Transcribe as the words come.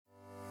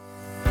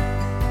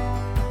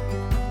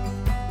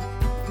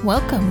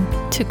Welcome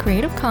to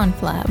Creative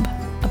Conflab,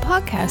 a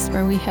podcast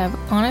where we have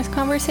honest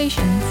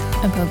conversations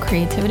about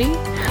creativity,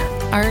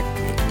 art,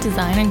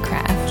 design, and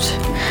craft.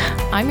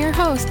 I'm your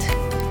host,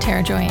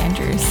 Tara Joy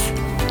Andrews.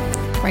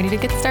 Ready to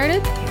get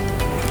started?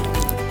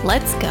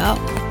 Let's go.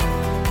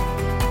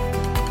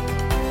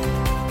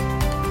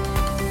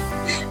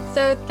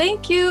 So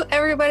thank you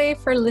everybody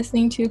for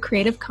listening to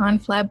Creative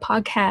Conflab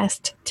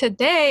podcast.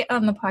 Today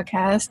on the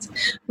podcast,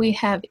 we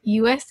have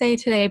USA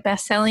Today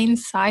bestselling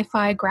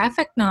sci-fi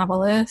graphic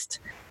novelist,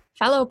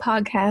 fellow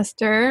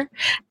podcaster,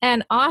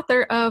 and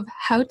author of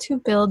How to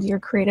Build Your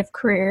Creative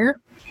Career,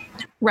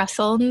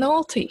 Russell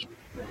Nohelty.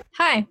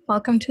 Hi,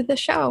 welcome to the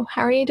show.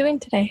 How are you doing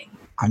today?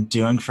 I'm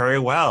doing very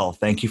well.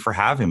 Thank you for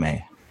having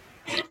me.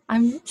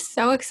 I'm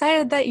so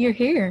excited that you're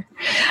here.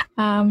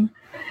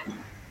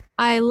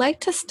 I like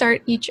to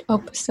start each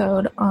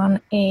episode on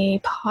a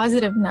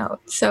positive note.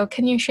 So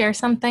can you share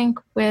something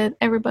with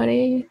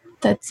everybody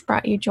that's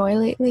brought you joy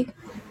lately?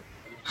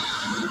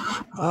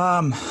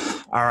 All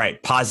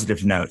right.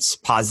 Positive notes.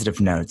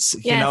 Yes,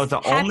 You know, the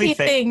happy only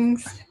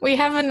things. We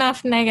have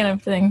enough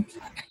negative things.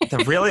 The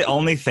really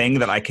only thing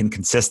that I can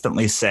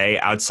consistently say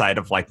outside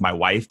of like my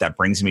wife that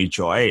brings me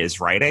joy is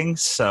writing.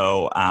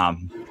 So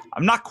I'm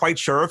not quite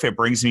sure if it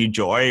brings me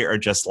joy or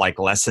just like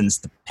lessens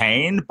the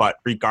pain, but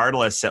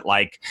regardless, it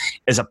like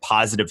is a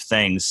positive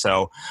thing.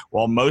 So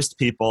while most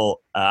people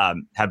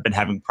have been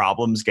having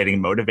problems getting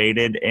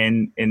motivated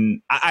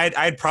I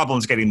had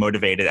problems getting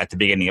motivated at the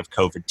beginning of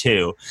COVID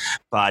too,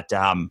 but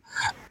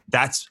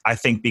that's, I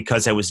think,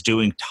 because I was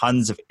doing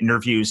tons of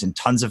interviews and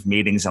tons of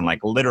meetings and like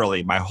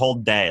literally my whole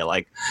day,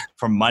 like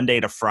from Monday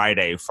to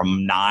Friday,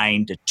 from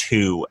 9 to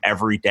 2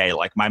 every day.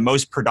 Like my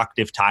most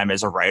productive time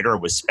as a writer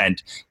was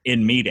spent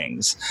in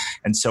meetings.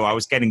 And so I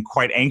was getting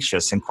quite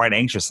anxious. And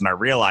I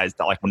realized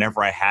that like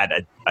whenever I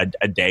had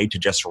a day to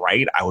just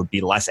write, I would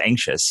be less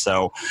anxious.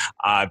 So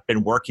I've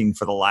been working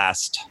for the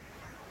last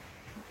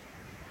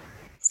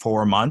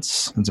 4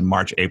 months, into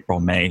March, April,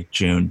 May,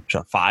 June,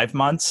 5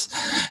 months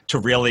to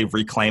really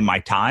reclaim my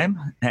time.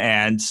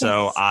 And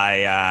so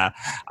I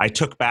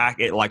took back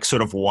it like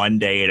sort of one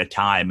day at a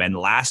time. And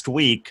last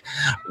week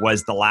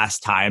was the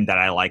last time that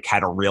I like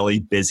had a really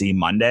busy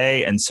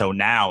Monday. And so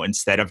now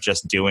instead of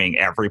just doing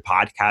every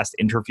podcast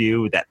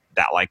interview that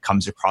like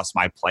comes across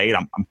my plate,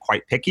 I'm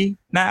quite picky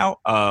now.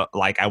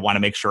 Like I want to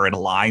make sure it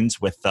aligns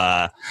with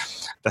the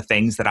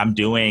things that I'm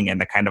doing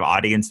and the kind of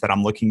audience that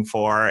I'm looking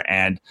for.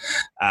 And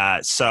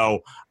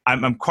so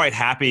I'm quite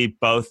happy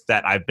both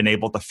that I've been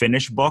able to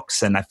finish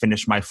books, and I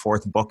finished my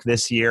 4th book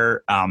this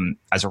year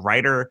as a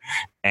writer.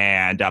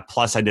 And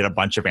plus I did a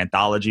bunch of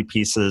anthology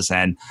pieces,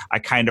 and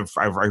I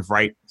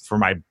write for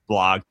my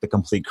blog, The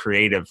Complete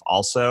Creative,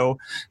 also.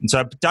 And so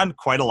I've done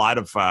quite a lot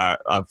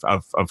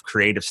of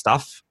creative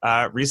stuff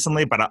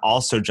recently, but I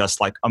also just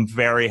like, I'm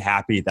very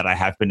happy that I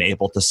have been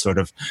able to sort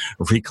of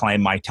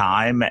reclaim my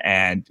time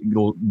and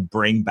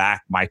bring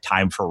back my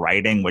time for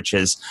writing, which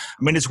is,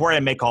 I mean, it's where I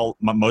make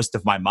most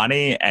of my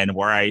money and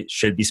where I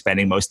should be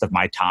spending most of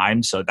my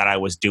time, so that I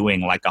was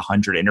doing like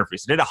 100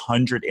 interviews. I did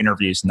 100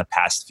 interviews in the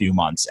past few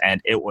months,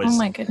 and it was, oh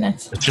my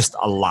goodness, just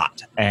a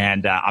lot.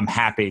 And I'm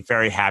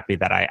very happy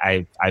that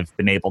I've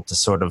been able to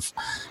sort of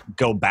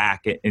go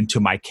back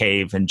into my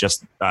cave and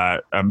just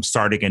I'm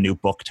starting a new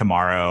book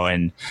tomorrow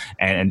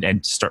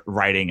and start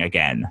writing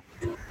again.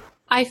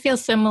 I feel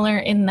similar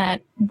in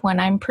that when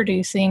I'm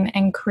producing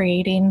and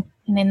creating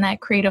and in that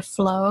creative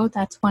flow,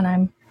 that's when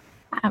I'm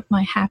at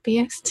my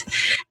happiest.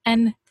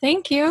 And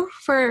thank you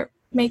for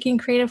making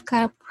Creative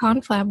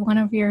Conflab one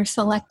of your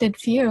selected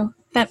few.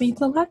 That means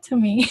a lot to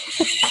me.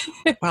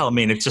 Well, I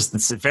mean,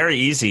 it's very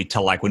easy to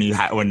like when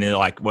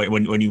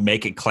you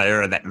make it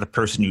clear that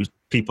the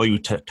people you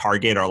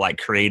target are like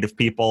creative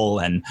people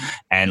and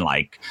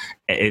like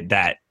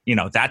that, you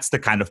know, that's the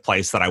kind of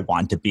place that I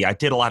want to be. I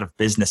did a lot of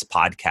business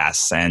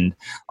podcasts, and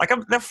like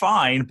they're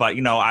fine, but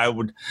you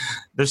know,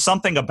 there's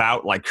something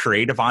about like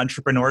creative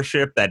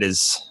entrepreneurship that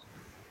is,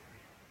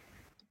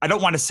 I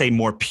don't want to say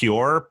more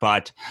pure,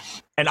 but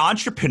an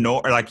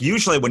entrepreneur, like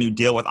usually when you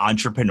deal with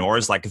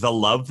entrepreneurs, like the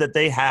love that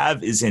they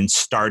have is in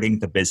starting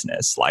the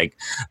business. Like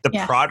the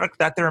product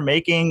that they're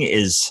making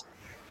is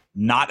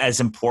not as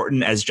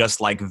important as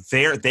just like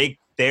their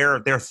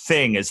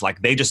thing is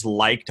like, they just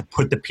like to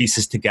put the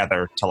pieces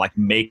together to like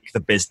make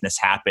the business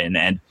happen.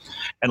 And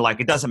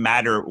like, it doesn't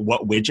matter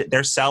what widget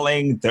they're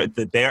selling.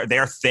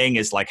 Their thing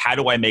is like, how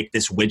do I make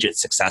this widget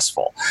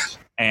successful?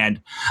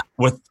 And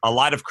with a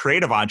lot of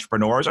creative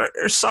entrepreneurs, or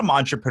some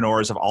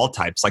entrepreneurs of all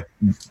types, like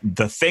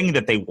the thing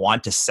that they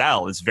want to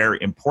sell is very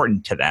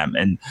important to them.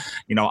 And,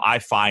 you know, I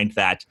find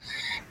that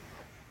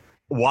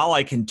while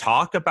I can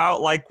talk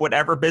about like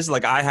whatever business,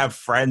 like I have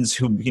friends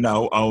who, you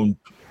know, own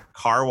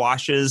car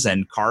washes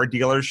and car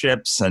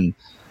dealerships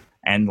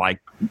and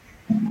like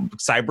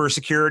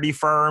cybersecurity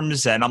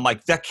firms, and I'm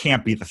like, that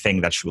can't be the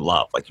thing that you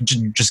love. Like,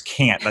 you just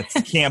can't. That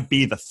can't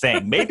be the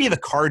thing. Maybe the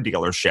car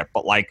dealership,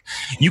 but like,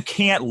 you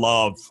can't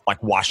love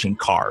like washing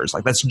cars.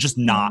 Like, that's just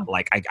not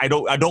like, I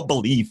don't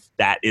believe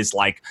that is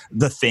like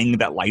the thing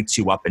that lights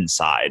you up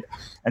inside.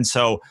 And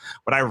so,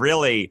 what I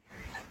really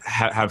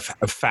have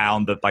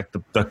found that like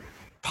the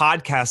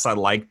podcasts I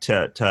like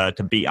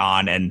to be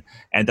on and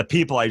the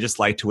people I just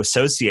like to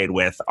associate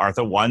with are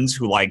the ones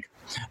who like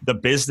the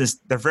business.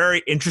 They're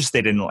very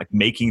interested in like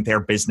making their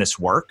business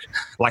work,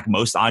 like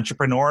most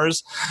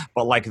entrepreneurs,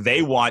 but like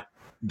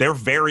they're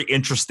very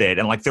interested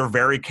and like they're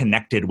very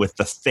connected with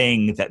the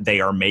thing that they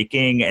are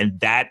making, and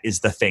that is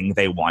the thing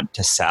they want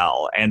to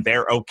sell. And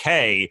they're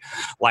okay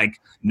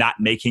like not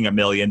making $1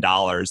 million.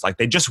 Like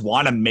they just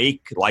want to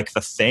make like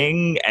the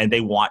thing, and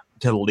they want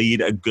to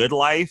lead a good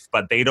life,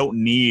 but they don't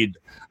need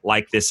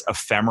like this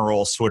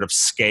ephemeral sort of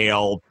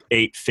scale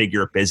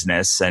 8-figure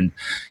business. And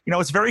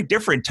it's very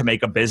different to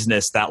make a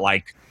business that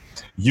like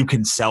you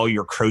can sell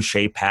your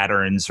crochet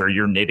patterns or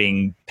your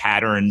knitting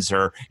patterns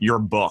or your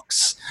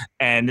books.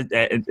 And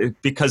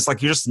because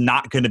like you're just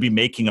not going to be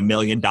making $1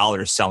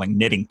 million selling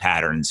knitting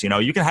patterns.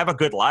 You can have a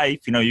good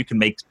life, you can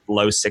make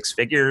low 6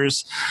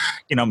 figures,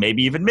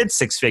 maybe even mid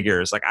 6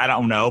 figures. Like, I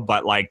don't know,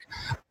 but like,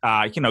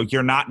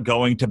 you're not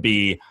going to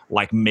be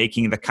like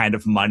making the kind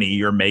of money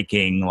you're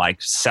making,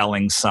 like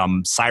selling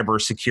some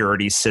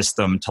cybersecurity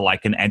system to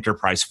like an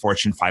enterprise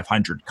Fortune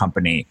 500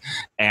 company.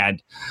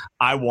 And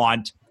I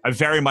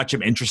very much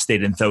am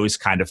interested in those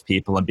kind of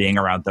people and being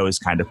around those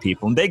kind of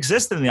people. And they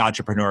exist in the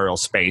entrepreneurial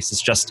space.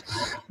 It's just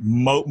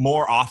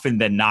more often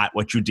than not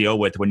what you deal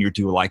with when you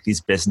do like these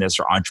business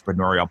or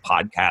entrepreneurial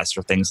podcasts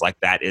or things like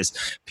that is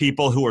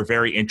people who are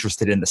very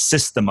interested in the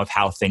system of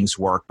how things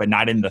work, but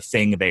not in the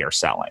thing they are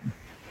selling.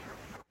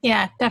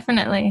 Yeah,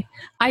 definitely.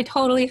 I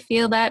totally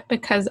feel that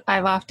because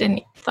I've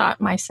often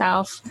thought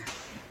myself,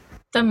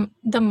 the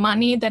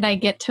money that I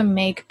get to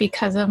make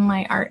because of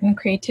my art and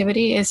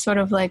creativity is sort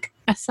of like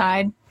a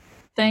side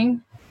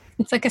thing.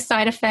 It's like a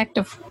side effect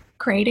of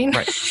creating.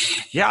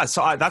 Right. Yeah.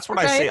 So that's what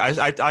right. I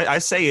say. I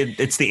say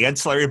it's the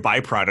ancillary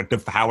byproduct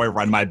of how I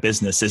run my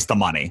business is the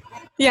money.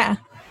 Yeah.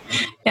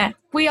 Yeah.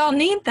 We all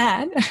need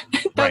that.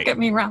 Don't get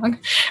me wrong.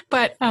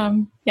 But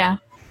yeah.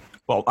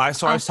 Well, I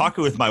was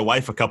talking with my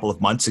wife a couple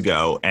of months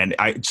ago, and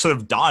it sort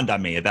of dawned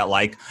on me that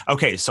like,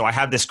 okay, so I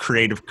have this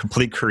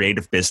complete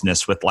creative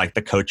business with like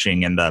the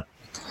coaching and the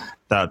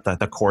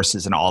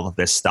courses and all of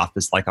this stuff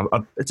is like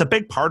it's a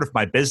big part of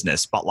my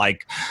business, but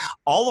like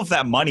all of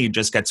that money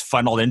just gets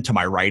funneled into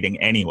my writing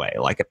anyway.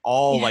 Like it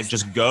all like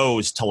just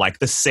goes to like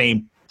the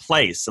same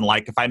place. And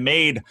like if I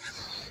made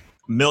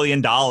 $1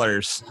 million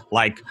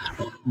like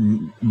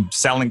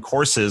selling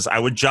courses, I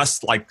would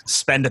just like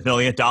spend $1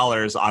 million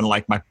on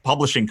like my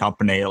publishing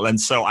company.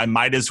 And so I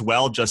might as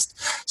well just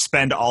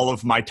spend all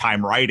of my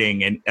time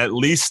writing, and at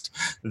least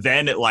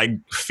then it like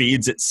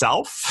feeds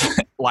itself.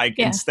 Like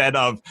instead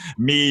of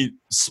me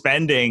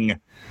spending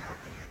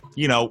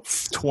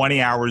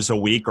 20 hours a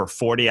week or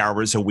 40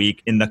 hours a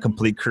week in the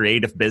complete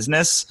creative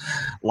business,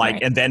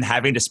 like, and then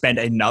having to spend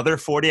another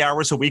 40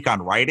 hours a week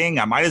on writing,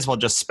 I might as well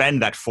just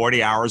spend that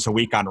 40 hours a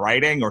week on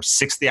writing or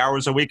 60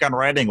 hours a week on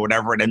writing,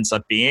 whatever it ends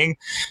up being,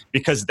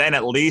 because then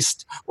at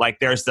least like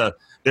there's the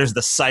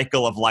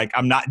cycle of like,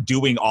 I'm not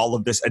doing all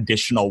of this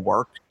additional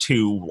work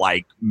to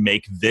like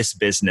make this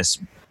business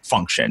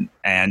function.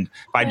 And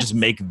if I just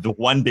make the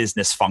one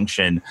business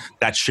function,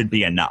 that should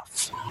be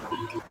enough.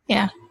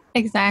 Yeah,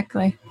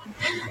 exactly.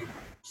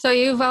 So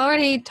you've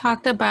already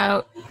talked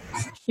about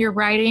your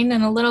writing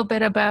and a little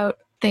bit about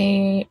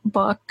the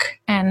book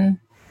and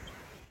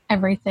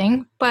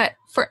everything. But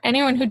for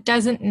anyone who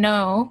doesn't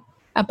know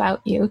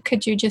about you,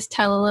 could you just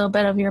tell a little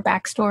bit of your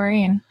backstory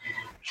and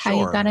how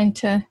you got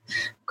into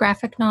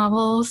graphic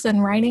novels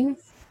and writing?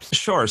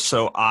 Sure.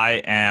 So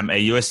I am a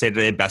USA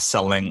Today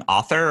best-selling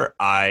author.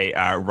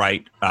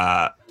 I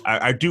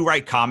do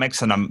write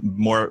comics, and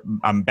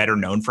I'm better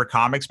known for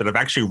comics, but I've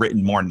actually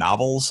written more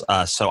novels.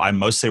 So I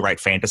mostly write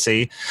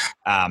fantasy,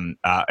 and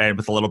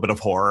with a little bit of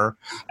horror,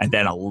 and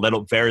then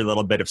very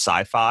little bit of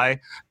sci-fi.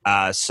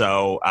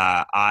 So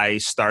I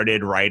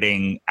started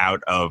writing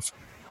out of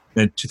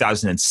in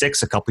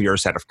 2006, a couple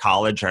years out of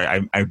college.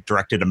 I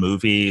directed a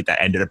movie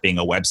that ended up being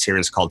a web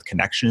series called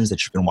Connections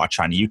that you can watch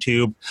on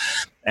YouTube.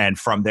 And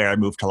from there, I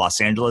moved to Los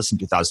Angeles in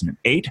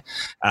 2008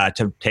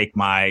 to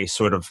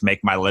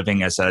make my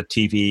living as a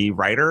TV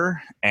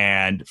writer.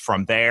 And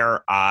from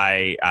there,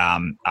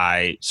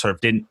 I sort of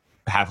didn't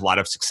have a lot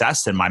of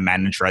success. And my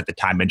manager at the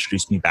time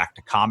introduced me back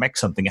to comics,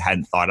 something I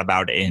hadn't thought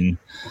about in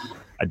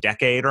a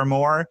decade or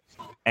more.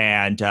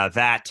 And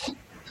that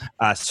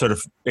sort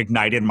of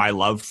ignited my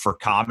love for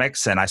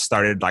comics, and I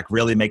started like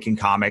really making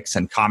comics,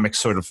 and comics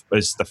sort of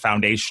is the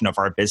foundation of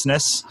our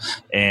business.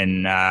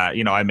 And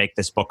I make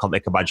this book called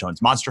Ichabod Jones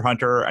Monster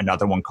Hunter,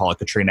 another one called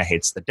Katrina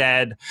Hates the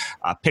Dead,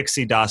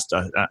 Pixie Dust,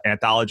 an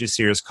anthology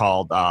series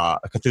called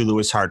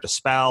Cthulhu is Hard to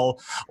Spell,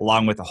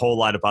 along with a whole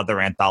lot of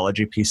other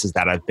anthology pieces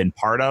that I've been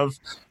part of.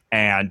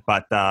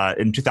 But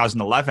in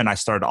 2011, I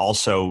started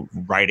also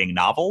writing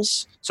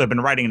novels. So I've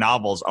been writing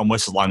novels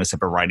almost as long as I've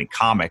been writing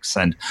comics.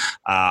 And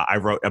I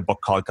wrote a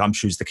book called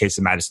Gumshoe's The Case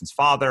of Madison's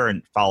Father,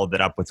 and followed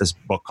it up with this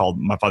book called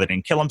My Father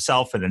Didn't Kill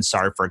Himself, and then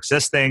Sorry for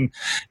Existing.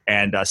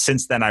 And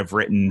since then, I've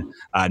written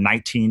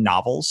 19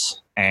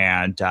 novels.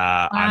 and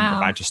Wow. I'm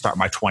about to start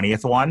my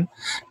 20th one.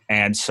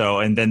 And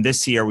then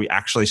this year we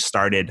actually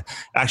started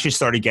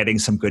getting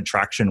some good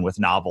traction with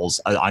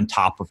novels on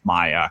top of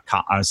my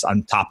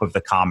on top of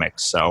the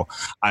comics. So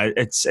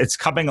it's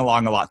coming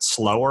along a lot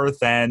slower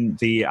than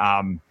the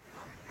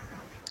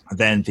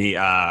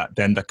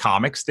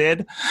comics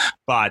did,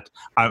 but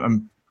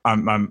I'm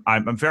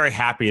very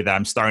happy that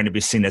I'm starting to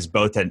be seen as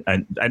both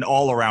an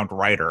all-around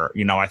writer.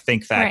 You know, I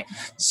think that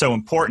it's so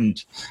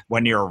important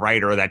when you're a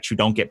writer that you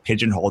don't get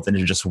pigeonholed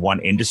into just one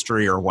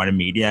industry or one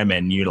medium.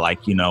 And you're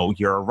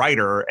a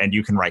writer and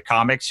you can write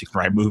comics, you can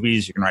write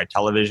movies, you can write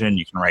television,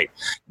 you can write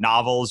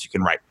novels, you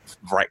can write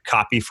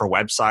copy for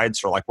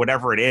websites or like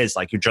whatever it is.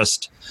 Like you're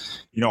just,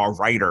 a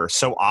writer.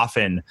 So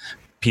often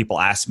people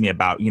ask me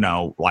about,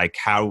 like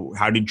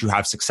how did you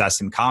have success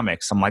in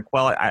comics? I'm like,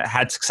 well, I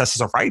had success as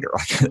a writer,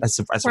 like as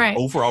an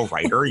overall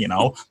writer.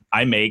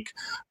 I make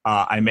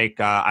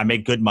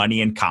good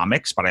money in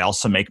comics, but I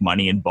also make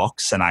money in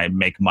books, and I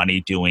make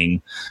money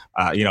doing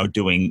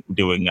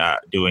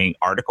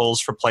articles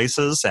for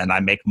places, and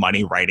I make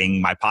money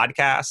writing my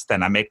podcast,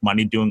 and I make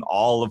money doing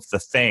all of the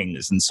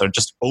things. And so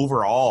just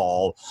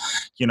overall,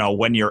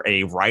 when you're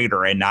a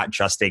writer and not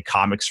just a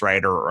comics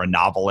writer or a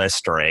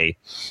novelist or a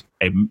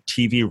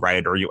TV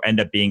writer, you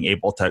end up being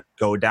able to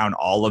go down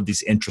all of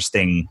these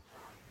interesting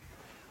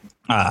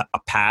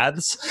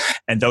paths,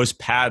 and those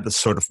paths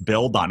sort of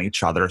build on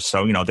each other.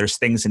 So, there's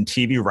things in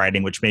TV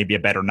writing which may be a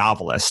better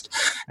novelist,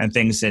 and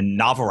things in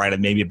novel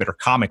writing maybe a better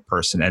comic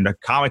person, and a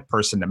comic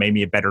person that may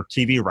be a better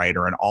TV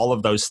writer, and all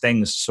of those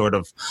things sort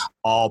of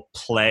all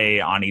play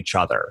on each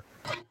other.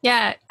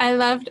 Yeah, I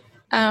loved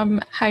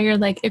how you're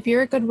like, if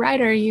you're a good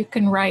writer, you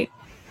can write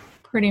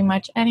pretty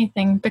much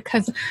anything,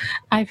 because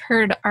I've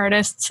heard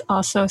artists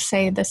also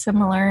say the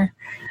similar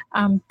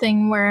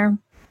thing where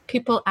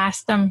people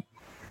ask them,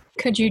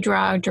 could you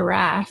draw a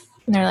giraffe?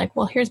 And they're like,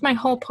 well, here's my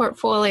whole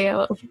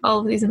portfolio of all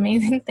of these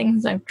amazing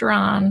things I've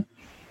drawn.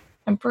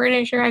 I'm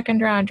pretty sure I can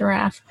draw a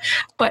giraffe.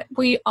 But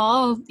I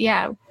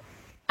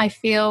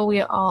feel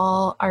we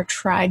all are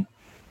tried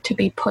to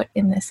be put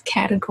in this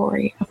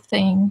category of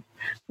thing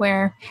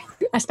where,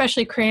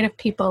 especially creative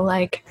people,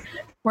 like,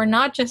 we're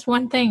not just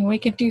one thing. We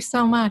could do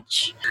so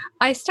much.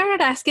 I started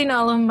asking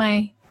all of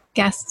my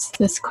guests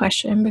this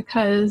question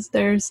because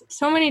there's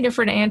so many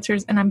different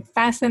answers, and I'm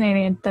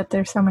fascinated that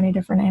there's so many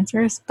different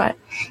answers. But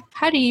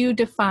how do you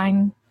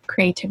define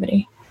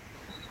creativity?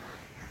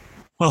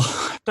 Well,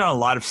 I've done a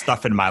lot of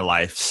stuff in my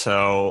life,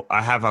 so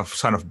I have a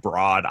sort of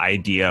broad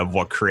idea of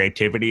what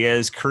creativity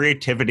is.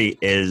 Creativity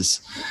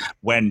is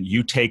when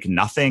you take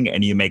nothing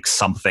and you make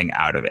something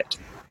out of it.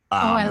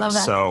 I love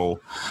that.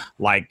 So,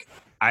 like,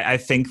 I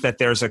think that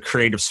there's a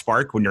creative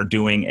spark when you're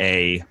doing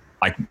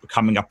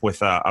coming up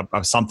with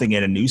something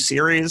in a new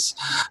series,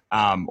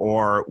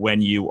 or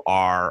when you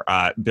are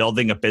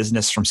building a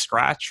business from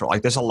scratch, or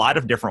like there's a lot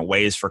of different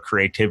ways for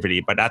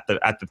creativity. But at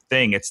the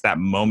thing, it's that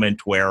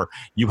moment where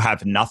you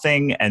have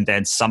nothing and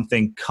then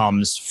something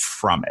comes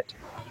from it.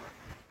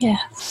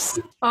 Yes.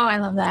 Oh, I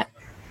love that.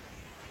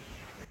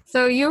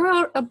 So you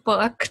wrote a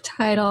book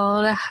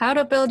titled "How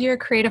to Build Your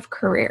Creative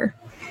Career."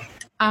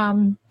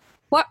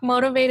 What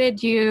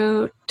motivated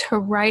you to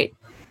write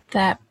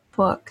that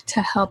book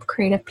to help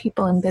creative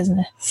people in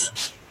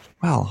business?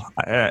 Well,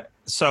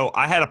 so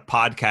I had a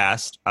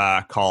podcast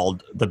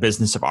called The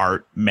Business of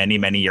Art many,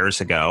 many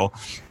years ago.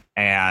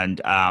 And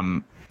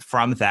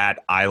from that,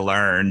 I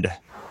learned,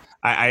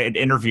 I had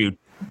interviewed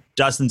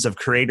dozens of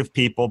creative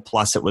people,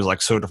 plus it was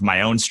like sort of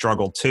my own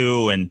struggle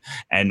too, and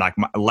like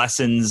my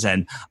lessons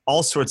and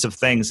all sorts of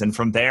things. And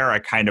from there, I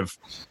kind of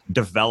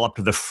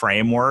developed the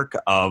framework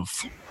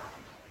of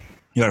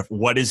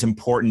what is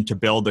important to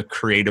build a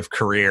creative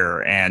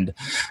career. And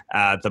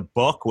the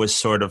book was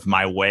sort of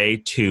my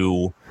way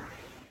to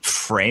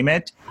frame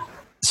it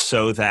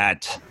so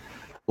that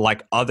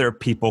like other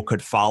people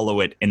could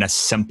follow it in a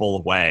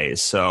simple way.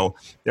 So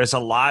there's a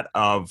lot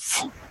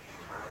of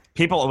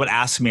people would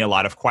ask me a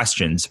lot of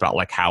questions about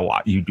like how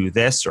you do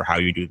this or how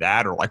you do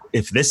that, or like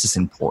if this is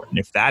important,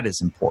 if that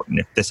is important,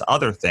 if this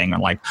other thing,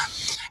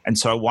 and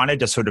so I wanted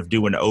to sort of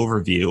do an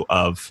overview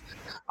of,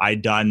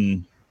 I'd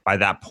done by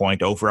that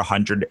point over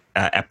 100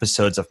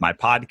 episodes of my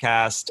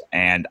podcast,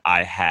 and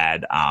I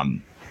had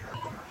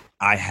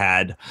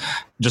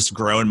just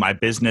grown my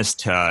business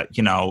to,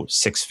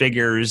 6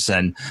 figures,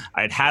 and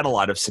I'd had a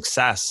lot of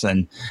success.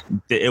 And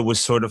it was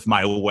sort of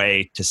my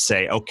way to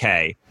say,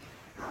 okay,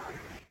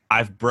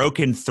 I've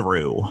broken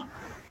through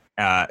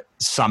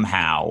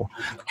somehow.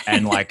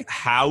 And like,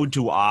 how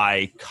do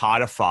I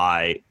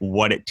codify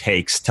what it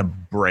takes to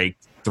break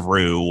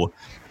through?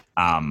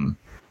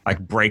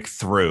 Break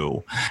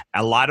through.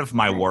 A lot of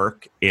my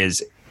work in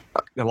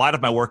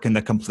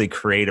the Complete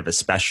Creative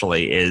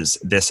especially is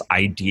this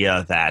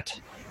idea that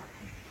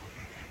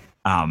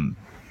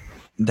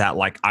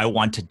like I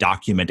want to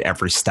document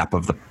every step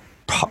of the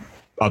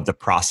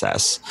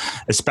process,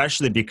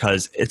 especially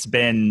because it's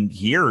been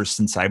years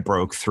since I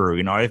broke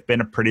through. I've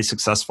been a pretty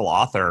successful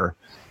author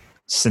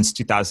since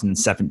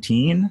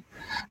 2017.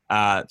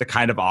 The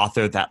kind of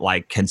author that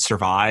like can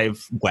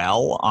survive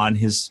well on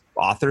his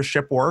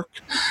authorship work.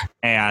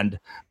 And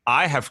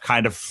I have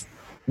kind of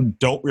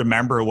don't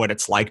remember what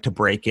it's like to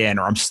break in,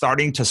 or I'm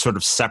starting to sort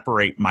of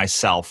separate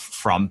myself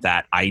from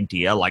that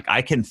idea. Like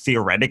I can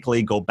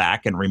theoretically go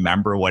back and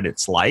remember what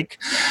it's like,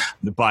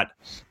 but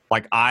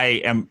like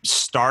I am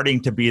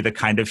starting to be the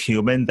kind of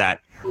human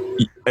that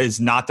is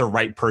not the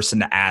right person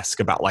to ask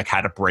about like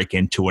how to break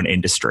into an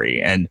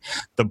industry. And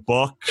the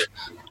book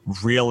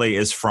really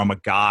is from a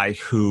guy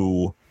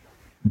who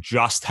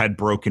just had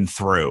broken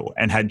through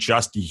and had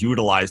just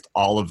utilized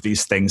all of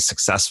these things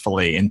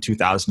successfully in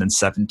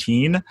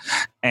 2017.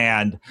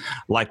 And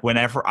like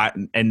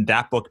and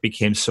that book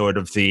became sort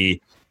of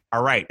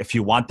all right, if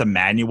you want the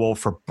manual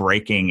for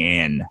breaking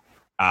in,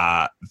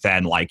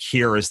 then like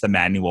here is the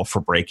manual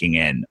for breaking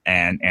in.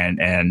 And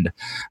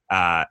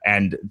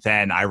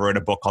then I wrote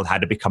a book called How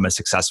to Become a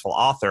Successful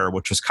Author,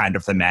 which was kind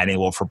of the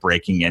manual for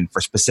breaking in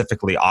for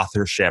specifically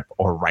authorship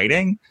or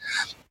writing.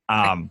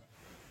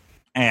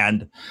 And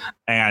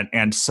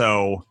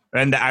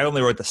I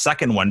only wrote the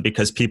second one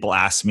because people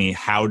asked me,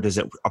 how does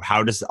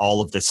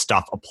all of this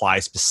stuff apply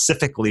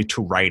specifically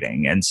to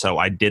writing? And so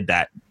I did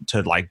that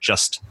to like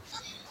just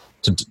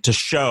to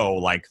show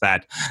like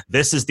that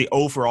this is the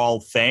overall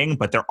thing,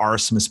 but there are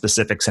some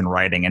specifics in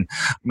writing. And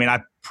I mean,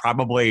 I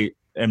probably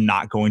am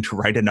not going to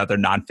write another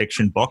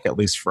nonfiction book, at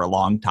least for a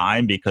long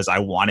time, because I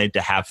wanted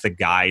to have the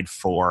guide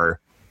for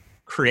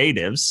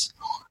creatives.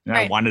 And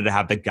right. I wanted to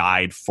have the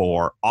guide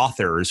for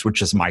authors,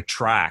 which is my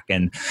track.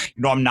 And,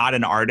 you know, I'm not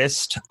an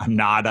artist. I'm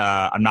not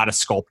a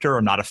sculptor.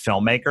 I'm not a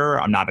filmmaker.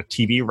 I'm not a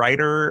TV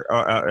writer.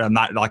 I'm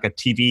not like a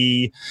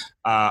TV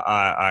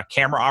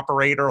camera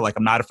operator. Like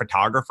I'm not a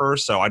photographer.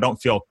 So I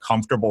don't feel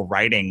comfortable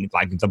writing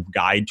like the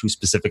guide to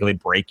specifically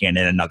break in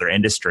another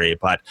industry.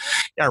 But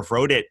yeah, I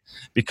wrote it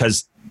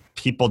because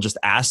people just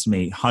asked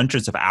me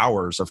hundreds of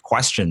hours of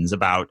questions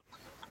about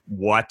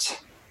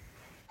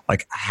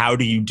how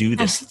do you do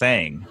this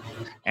thing?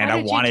 And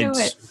I wanted you do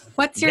it?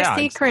 What's your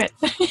secret?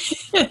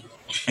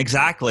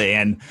 Exactly.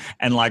 And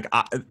like,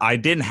 I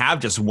didn't have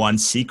just one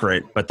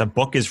secret, but the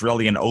book is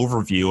really an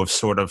overview of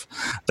sort of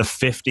the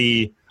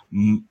 50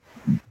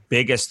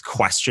 biggest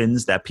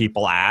questions that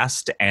people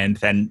asked, and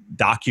then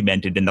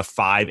documented in the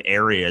 5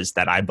 areas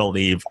that I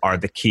believe are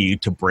the key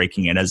to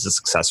breaking in as a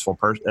successful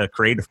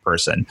creative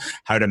person.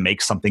 How to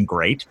make something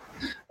great,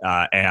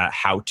 and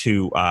how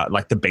to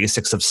like the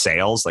basics of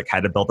sales, like how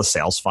to build a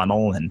sales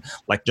funnel, and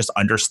like just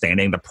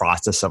understanding the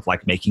process of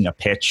like making a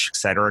pitch, et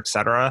cetera, et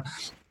cetera.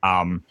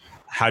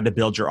 How to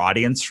build your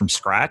audience from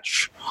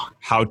scratch,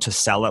 how to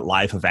sell at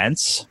live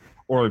events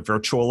or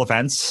virtual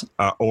events,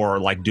 or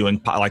like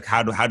doing like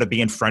how to be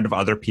in front of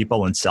other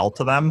people and sell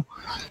to them,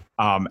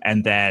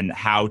 and then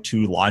how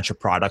to launch a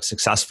product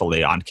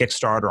successfully on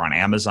Kickstarter, on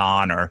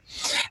Amazon,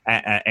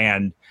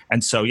 and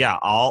so yeah,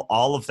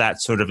 all of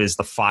that sort of is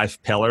the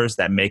 5 pillars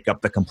that make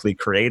up the complete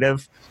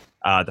creative.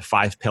 The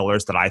 5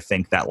 pillars that I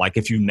think that like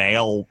if you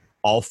nail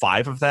all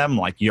 5 of them,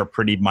 like you're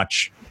pretty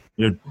much.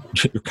 You're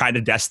kind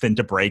of destined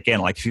to break in.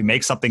 Like if you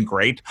make something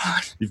great,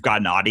 you've got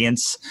an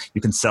audience,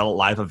 you can sell at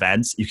live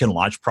events, you can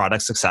launch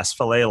products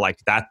successfully. Like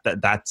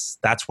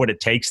that's what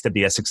it takes to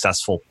be a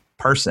successful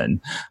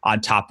person,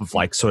 on top of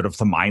like sort of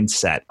the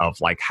mindset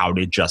of like how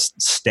to just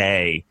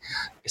stay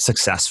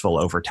successful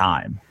over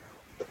time.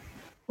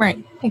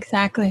 Right,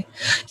 exactly.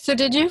 So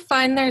did you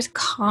find there's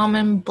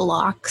common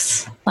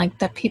blocks like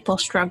that people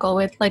struggle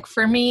with? Like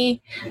for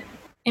me,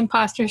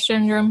 imposter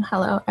syndrome,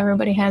 hello,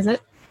 everybody has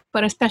it.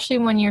 But especially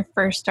when you're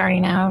first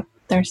starting out,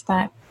 there's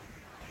that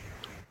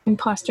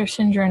imposter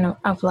syndrome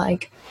of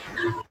like,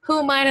 who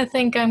am I to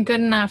think I'm good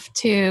enough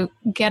to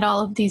get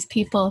all of these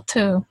people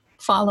to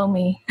follow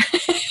me?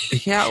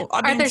 Yeah.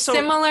 I mean, are there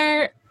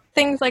similar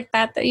things like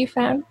that you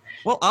found?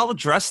 Well, I'll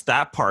address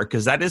that part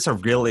because that is a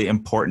really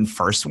important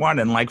first one.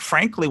 And like,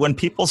 frankly, when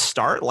people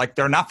start, like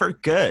they're not very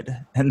good.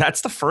 And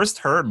that's the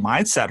first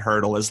mindset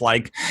hurdle is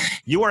like,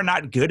 you are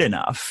not good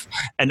enough.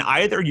 And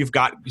either you've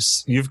got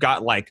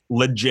like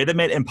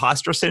legitimate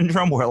imposter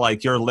syndrome where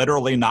like you're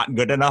literally not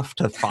good enough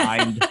to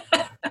find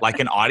like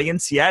an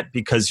audience yet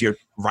because your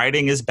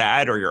writing is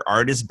bad or your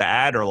art is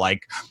bad, or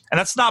like, and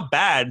that's not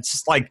bad. It's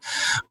just like,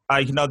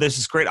 there's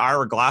this great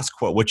Ira Glass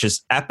quote, which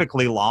is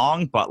epically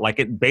long, but like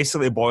it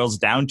basically boils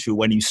down to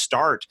when you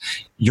start,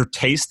 your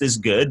taste is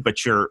good,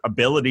 but your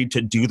ability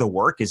to do the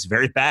work is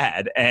very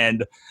bad.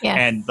 And, yes.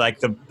 And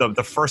like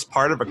the first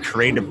part of a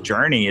creative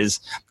journey is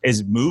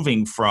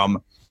moving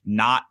from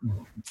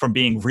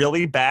being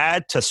really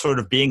bad to sort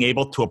of being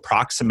able to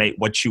approximate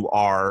what you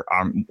are,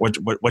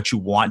 what you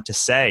want to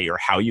say or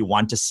how you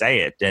want to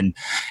say it. And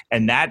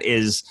that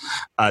is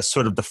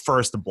sort of the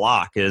first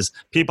block is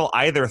people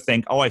either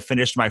think, oh, I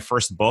finished my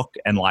first book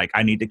and like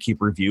I need to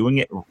keep reviewing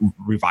it,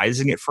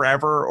 revising it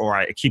forever, or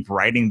I keep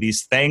writing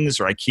these things,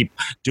 or I keep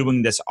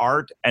doing this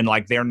art, and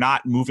like they're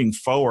not moving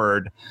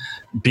forward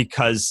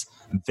because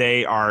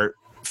they are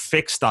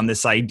fixed on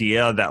this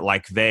idea that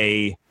like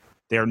they're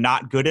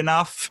not good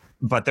enough,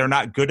 but they're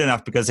not good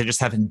enough because they just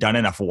haven't done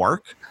enough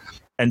work.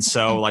 And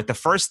so like the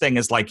first thing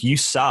is like you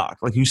suck,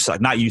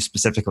 not you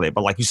specifically,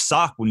 but like you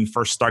suck when you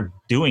first start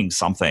doing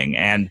something.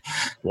 And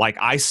like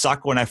I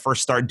suck when I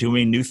first start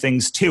doing new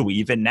things too,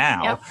 even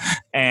now. Yep.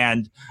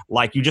 And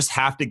like you just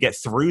have to get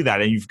through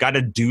that, and you've got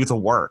to do the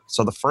work.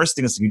 So the first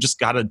thing is you just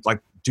got to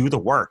like do the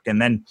work.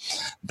 And then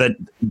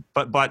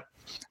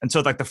and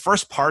so like the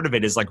first part of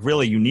it is like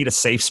really you need a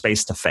safe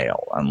space to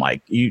fail. And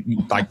like you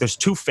like there's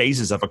two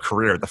phases of a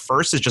career. The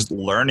first is just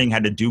learning how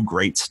to do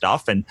great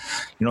stuff. And,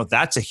 you know,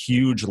 that's a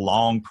huge,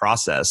 long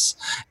process.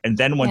 And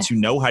then once you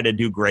know how to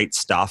do great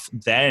stuff,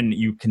 then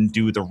you can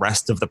do the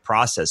rest of the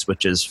process,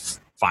 which is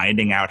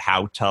finding out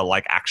how to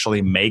like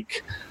actually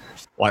make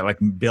like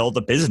build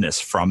a business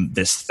from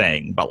this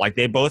thing. But like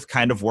they both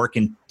kind of work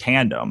in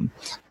tandem.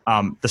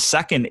 The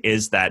second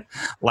is that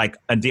like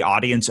the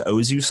audience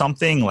owes you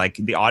something. Like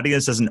the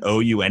audience doesn't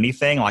owe you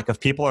anything. Like if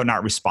people are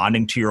not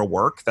responding to your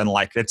work, then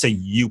like it's a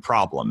you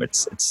problem.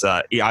 It's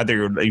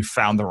either you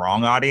found the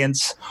wrong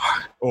audience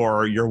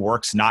or your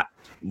work's not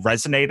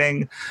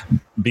resonating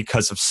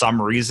because of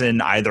some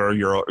reason. Either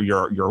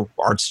your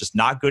art's just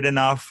not good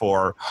enough,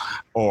 or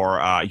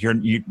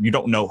you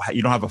don't know,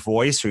 you don't have a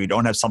voice, or you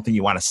don't have something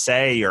you want to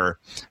say, or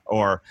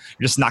you're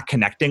just not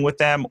connecting with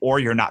them, or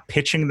you're not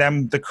pitching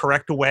them the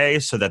correct way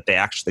so that they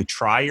actually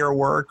try your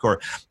work, or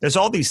there's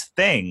all these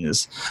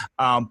things.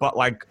 But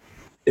like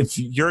if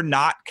you're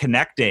not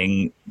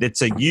connecting,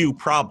 it's a you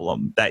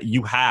problem that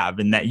you have,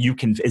 and that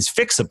is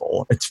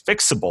fixable. It's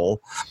fixable.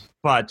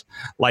 But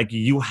like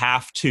you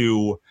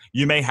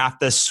may have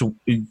to,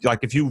 like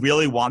if you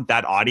really want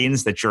that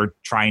audience that you're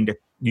trying to,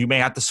 you may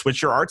have to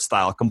switch your art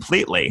style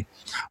completely,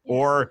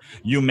 or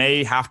you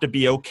may have to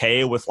be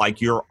okay with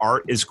like your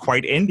art is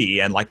quite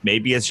indie and like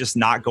maybe it's just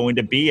not going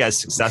to be as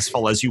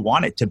successful as you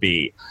want it to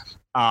be.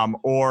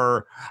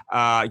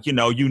 You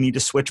know, you need to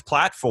switch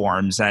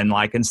platforms, and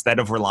like instead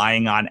of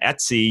relying on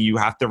Etsy, you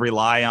have to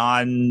rely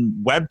on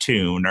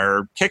Webtoon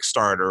or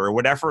Kickstarter or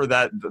whatever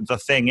that the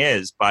thing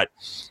is. But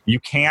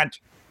you can't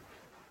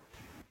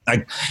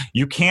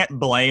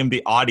blame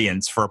the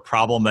audience for a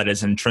problem that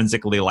is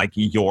intrinsically like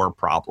your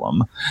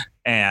problem.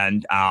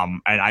 And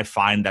I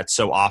find that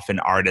so often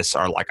artists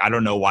are like, I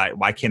don't know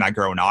why can't I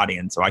grow an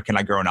audience? Why can't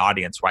I grow an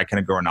audience? Why can't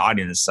I grow an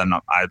audience? And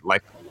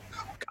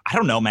I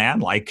don't know,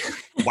 man. Like,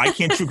 why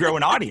can't you grow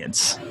an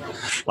audience?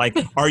 Like,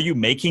 are you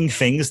making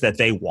things that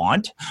they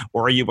want,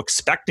 or are you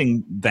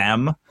expecting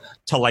them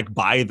to like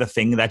buy the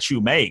thing that you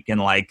make? And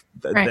like,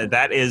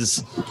 that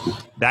is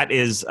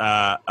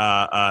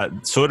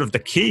sort of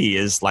the key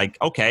is like,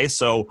 okay,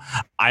 so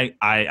I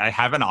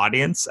have an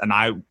audience and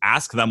I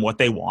ask them what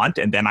they want,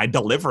 and then I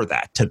deliver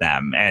that to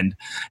them. And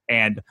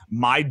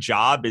my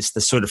job is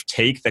to sort of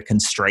take the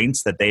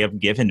constraints that they have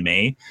given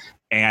me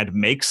and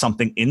make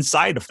something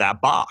inside of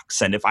that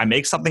box. And if I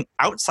make something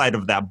outside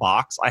of that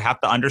box, I have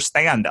to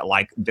understand that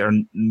like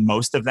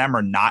most of them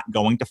are not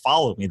going to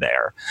follow me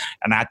there.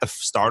 And I have to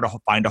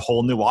find a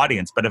whole new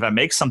audience. But if I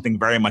make something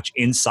very much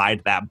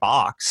inside that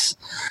box,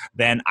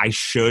 then I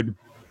should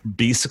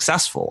be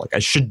successful. Like I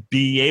should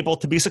be able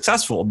to be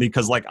successful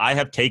because like I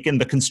have taken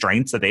the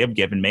constraints that they have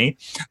given me,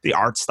 the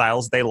art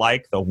styles they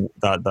like, the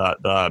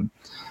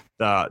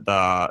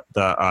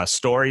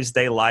stories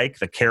they like,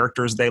 the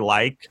characters they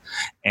like,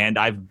 and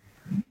I've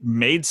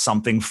made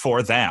something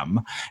for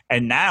them.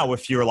 And now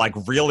if you're like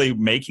really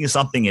making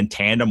something in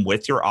tandem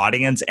with your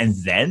audience and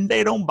then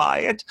they don't buy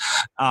it,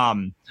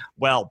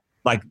 well,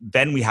 like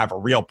then we have a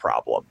real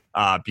problem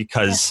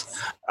because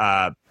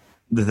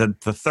the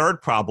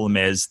third problem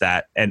is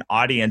that an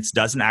audience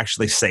doesn't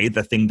actually say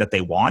the thing that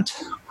they want.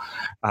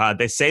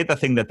 They say the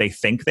thing that they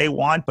think they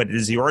want, but it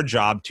is your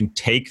job to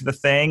take the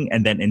thing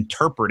and then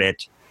interpret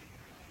it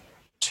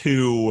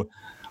to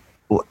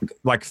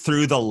like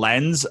through the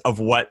lens of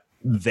what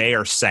they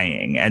are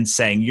saying, and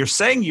saying, you're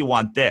saying you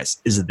want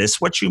this. Is this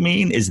what you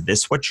mean? Is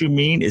this what you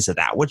mean? Is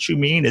that what you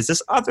mean? Is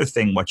this other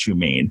thing what you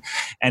mean?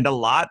 And a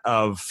lot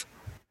of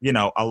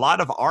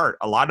art,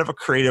 a lot of a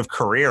creative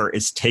career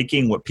is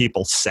taking what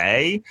people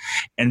say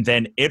and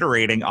then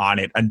iterating on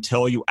it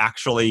until you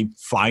actually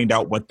find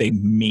out what they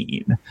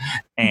mean.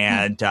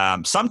 And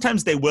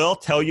sometimes they will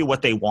tell you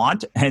what they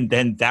want, and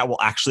then that will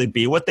actually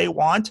be what they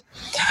want.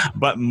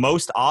 But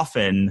most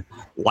often,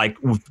 like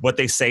what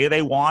they say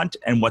they want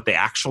and what they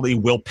actually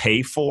will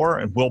pay for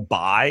and will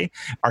buy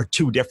are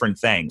two different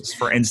things.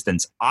 For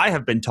instance, I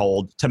have been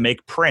told to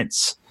make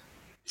prints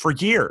for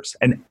years,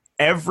 and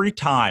every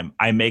time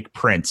I make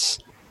prints,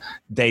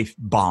 they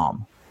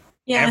bomb.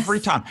 Yes. Every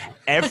time.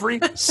 Every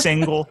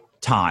single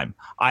time.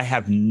 I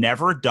have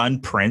never done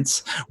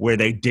prints where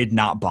they did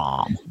not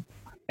bomb.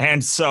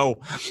 And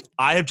so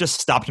I have just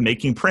stopped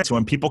making prints.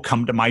 When people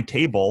come to my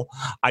table,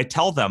 I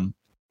tell them,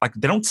 like,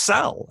 they don't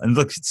sell. And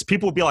look,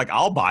 people will be like,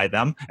 I'll buy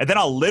them. And then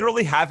I'll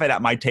literally have it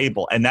at my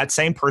table. And that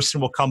same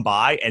person will come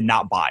by and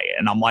not buy it.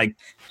 And I'm like,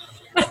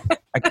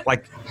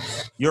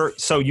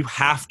 so you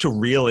have to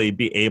really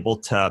be able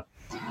to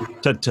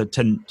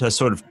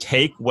sort of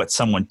take what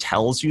someone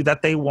tells you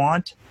that they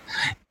want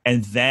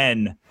and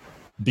then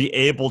be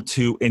able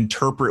to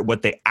interpret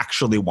what they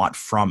actually want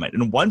from it.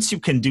 And once you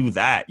can do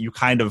that, you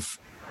kind of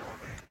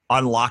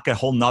unlock a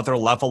whole nother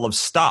level of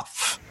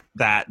stuff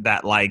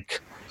that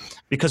like,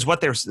 because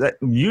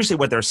usually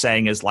what they're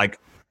saying is like,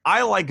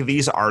 I like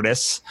these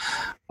artists,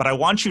 but I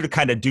want you to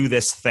kind of do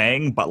this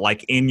thing, but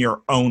like in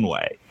your own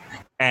way.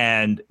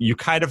 And you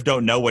kind of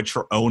don't know what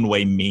your own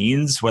way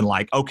means when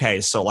like, okay,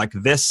 so like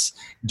this,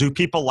 do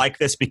people like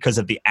this because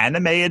of the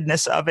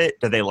animatedness of it?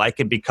 Do they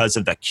like it because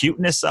of the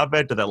cuteness of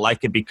it? Do they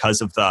like it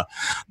because of the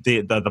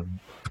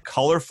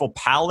colorful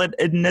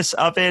paletteness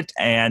of it?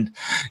 And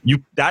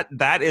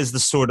that is the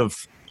sort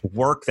of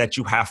work that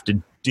you have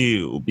to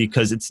do,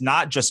 because it's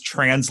not just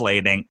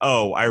translating,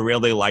 oh, I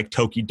really like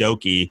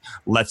Tokidoki,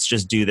 let's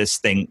just do this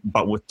thing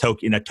but with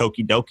in a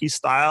Tokidoki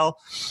style.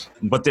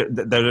 But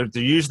they're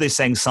usually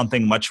saying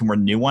something much more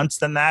nuanced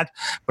than that.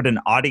 But an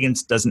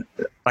audience doesn't,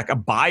 like a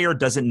buyer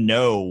doesn't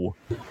know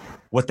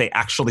what they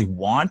actually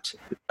want.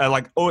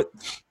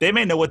 They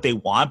may know what they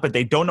want, but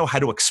they don't know how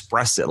to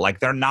express it. Like,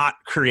 they're not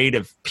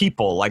creative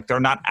people. Like, they're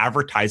not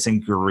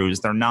advertising gurus.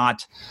 They're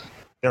not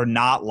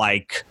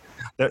like,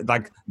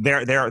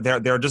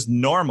 they're just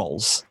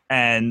normals,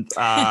 and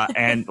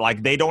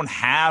like they don't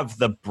have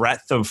the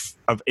breadth of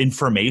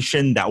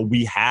information that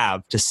we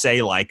have to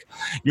say like,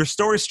 your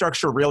story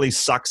structure really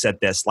sucks at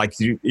this, like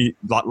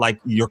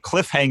your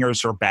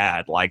cliffhangers are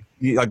bad,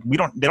 they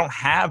don't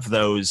have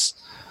the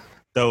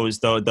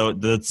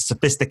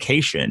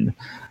sophistication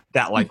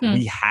that like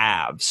we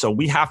have. So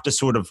we have to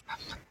sort of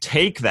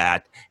take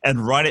that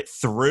and run it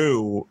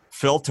through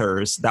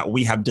filters that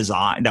we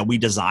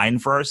design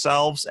for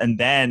ourselves, and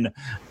then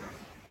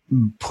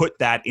put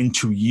that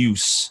into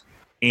use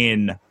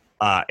in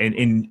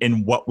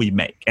what we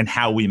make and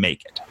how we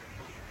make it.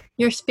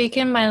 You're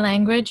speaking my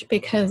language,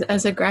 because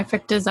as a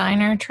graphic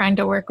designer trying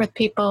to work with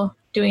people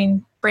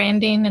doing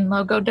branding and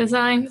logo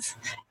designs,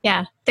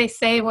 yeah, they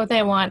say, well,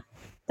 they want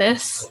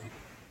this.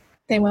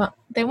 They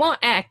want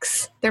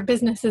X. Their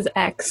business is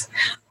X.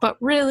 But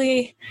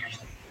really,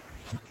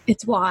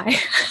 it's Y.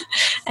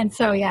 And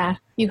so, yeah,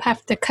 you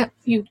have to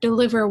you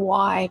deliver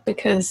Y,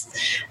 because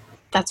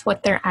that's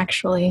what they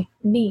actually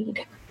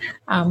need.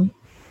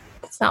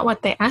 It's not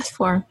what they asked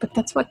for, but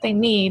that's what they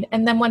need.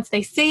 And then once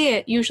they see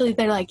it, usually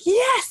they're like,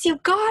 yes, you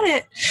got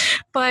it.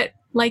 But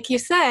like you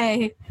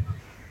say,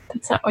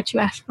 that's not what you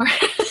asked for.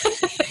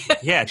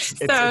 Yeah,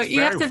 so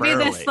you have to be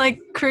this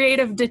like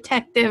creative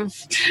detective,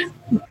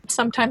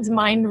 sometimes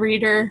mind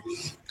reader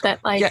that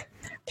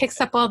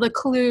picks up all the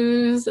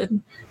clues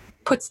and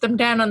puts them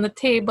down on the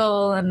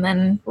table and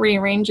then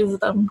rearranges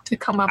them to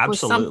come up with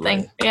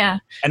something. Yeah.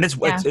 And it's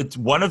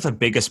one of the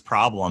biggest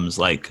problems,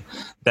 like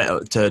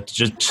that,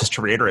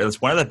 to reiterate,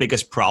 it's one of the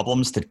biggest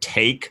problems to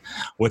take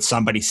what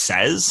somebody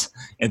says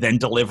and then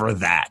deliver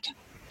that.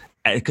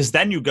 Because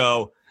then you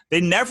go, they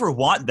never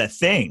want the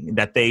thing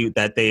that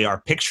they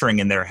are picturing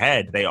in their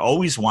head. They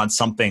always want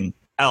something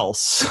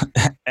else.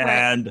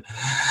 and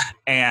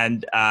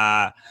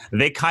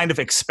they kind of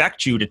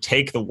expect you to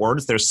take the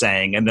words they're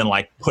saying and then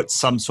like put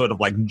some sort of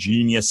like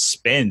genius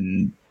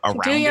spin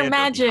around do your it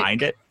magic. Or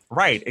behind it.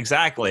 Right,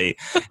 exactly.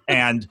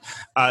 And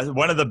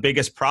one of the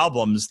biggest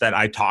problems that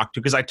I talk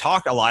to, because I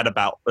talk a lot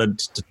about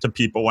to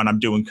people when I'm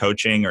doing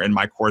coaching or in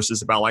my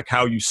courses about like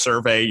how you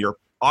survey your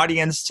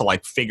audience to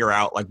like figure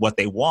out like what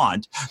they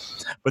want.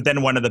 But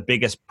then one of the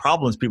biggest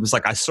problems, people's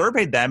like, I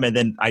surveyed them and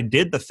then I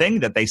did the thing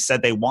that they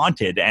said they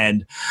wanted.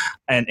 And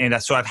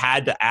so I've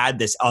had to add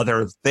this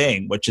other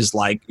thing, which is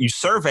like you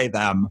survey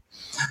them,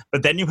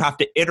 but then you have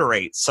to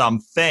iterate some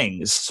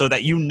things so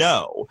that you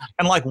know.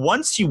 And like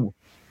once you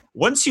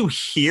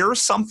hear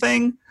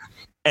something,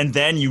 and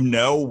then you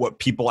know what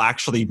people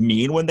actually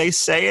mean when they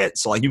say it,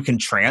 so like you can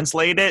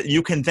translate it,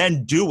 you can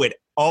then do it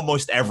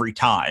almost every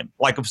time.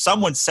 Like if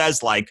someone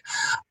says like,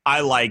 I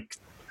like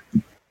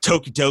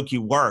Tokidoki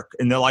work,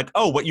 and they're like,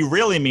 oh, what you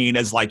really mean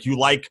is like you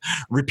like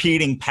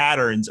repeating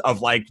patterns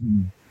of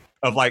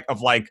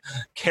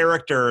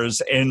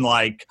characters in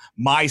like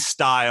my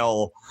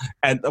style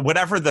and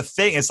whatever the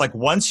thing is. Like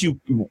once you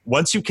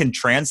can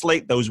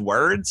translate those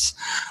words,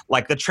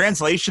 like the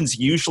translations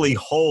usually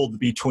hold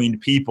between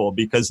people,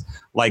 because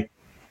like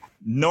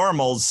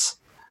normals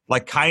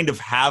like kind of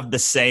have the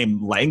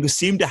same language,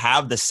 seem to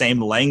have the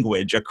same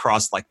language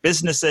across like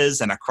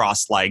businesses and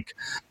across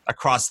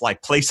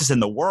places in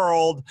the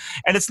world.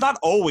 And it's not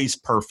always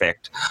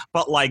perfect,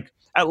 but like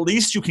at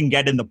least you can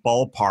get in the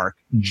ballpark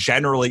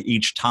generally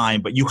each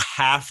time. But you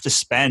have to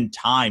spend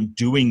time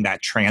doing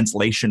that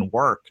translation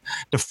work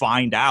to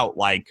find out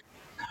like,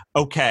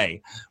 okay,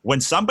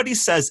 when somebody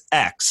says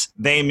X,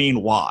 they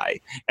mean Y.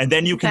 And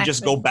then you can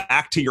just go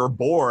back to your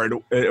board.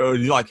 You're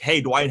like,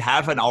 hey, do I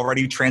have an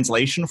already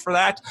translation for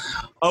that?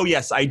 Oh,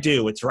 yes, I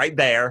do. It's right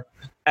there.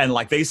 And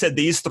like they said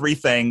these three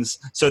things,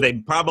 so they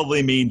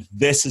probably mean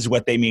this is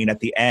what they mean at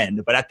the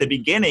end. But at the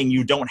beginning,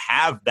 you don't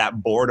have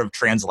that board of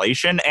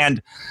translation.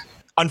 And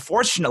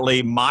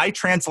unfortunately, my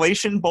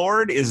translation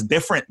board is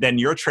different than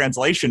your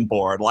translation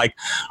board. Like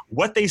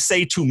what they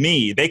say to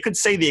me, they could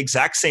say the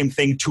exact same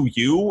thing to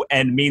you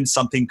and mean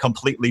something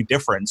completely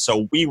different.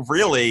 So we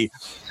really,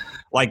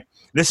 like,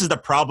 this is the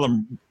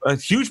problem, a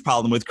huge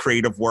problem with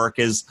creative work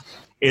is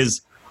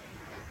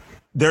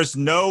there's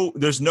no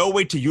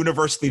way to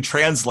universally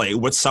translate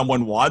what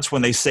someone wants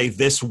when they say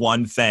this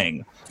one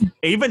thing.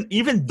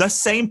 Even the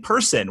same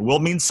person will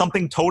mean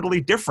something totally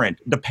different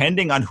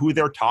depending on who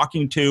they're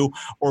talking to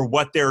or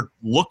what they're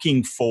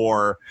looking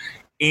for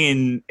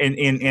in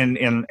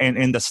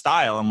the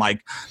style. And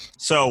like,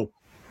 so,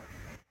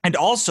 and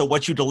also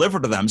what you deliver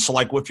to them. So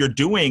like if you're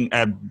doing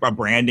a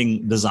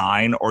branding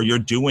design or you're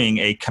doing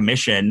a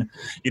commission,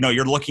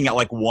 you're looking at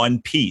like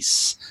one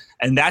piece,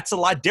 and that's a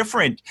lot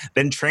different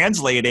than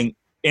translating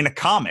in a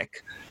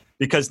comic,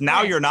 because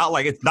now you're not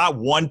like, it's not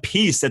one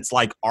piece. It's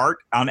like art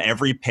on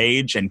every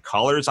page and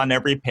colors on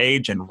every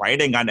page and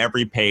writing on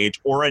every page,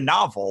 or a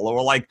novel,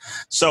 or like,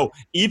 so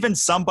even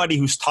somebody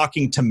who's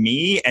talking to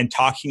me and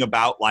talking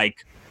about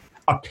like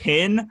a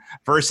pin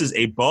versus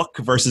a book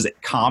versus a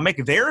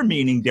comic, they're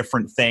meaning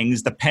different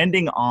things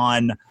depending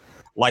on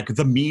like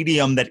the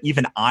medium that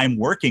even I'm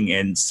working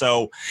in.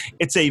 So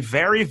it's a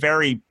very,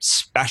 very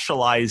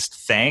specialized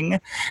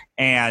thing,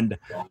 and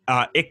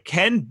it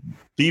can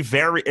be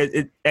very,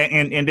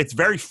 and it's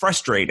very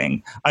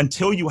frustrating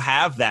until you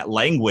have that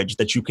language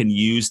that you can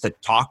use to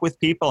talk with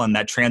people and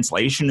that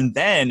translation, and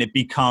then it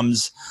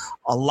becomes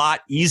a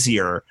lot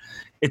easier.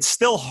 It's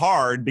still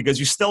hard because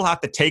you still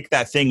have to take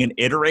that thing and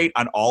iterate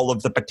on all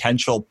of the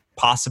potential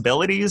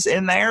possibilities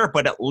in there,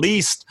 but at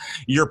least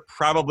you're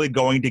probably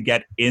going to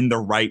get in the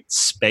right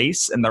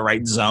space and the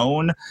right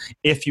zone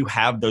if you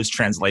have those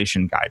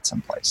translation guides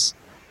in place.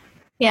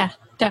 Yeah,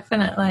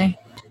 definitely.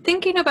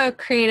 Thinking about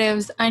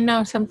creatives, I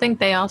know something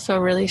they also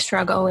really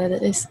struggle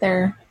with is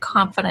their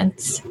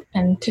confidence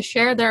and to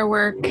share their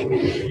work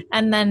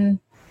and then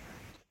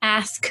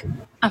ask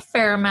a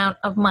fair amount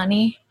of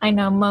money. I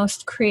know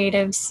most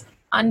creatives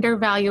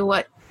undervalue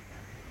what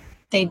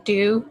they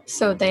do,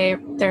 so they're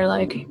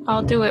like,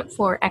 I'll do it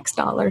for X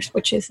dollars,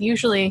 which is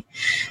usually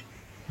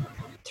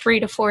 3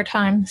 to 4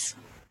 times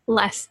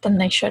less than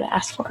they should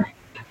ask for.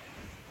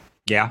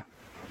 Yeah,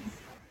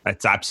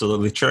 that's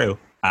absolutely true.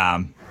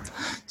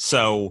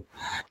 So,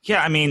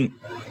 yeah, I mean,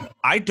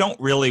 I don't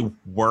really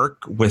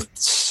work with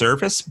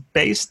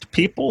service-based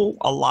people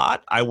a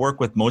lot. I work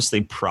with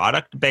mostly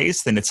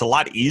product-based, and it's a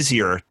lot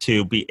easier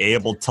to be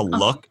able to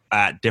look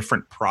at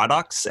different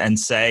products and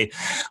say,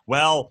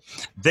 well,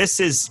 this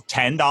is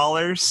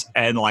 $10,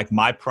 and like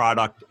my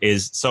product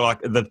is, so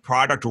like the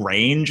product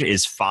range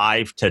is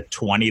 $5 to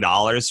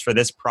 $20 for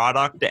this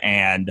product,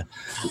 and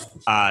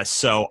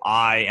so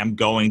I am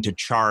going to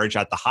charge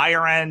at the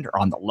higher end or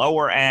on the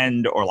lower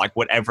end or like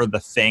whatever the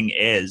thing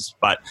is.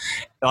 But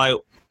I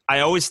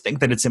always think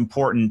that it's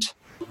important.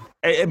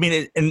 I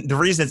mean, and the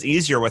reason it's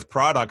easier with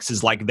products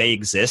is like they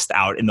exist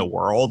out in the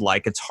world.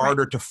 Like it's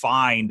harder to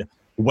find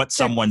what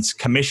someone's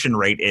commission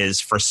rate is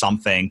for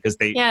something because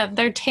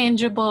they're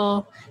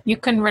tangible. You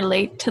can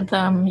relate to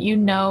them. You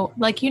know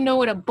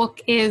what a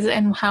book is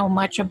and how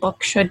much a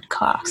book should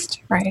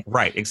cost, right?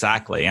 Right,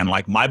 exactly. And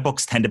like my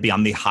books tend to be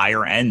on the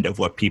higher end of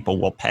what people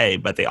will pay,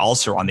 but they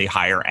also are on the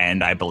higher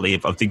end, I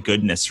believe, of the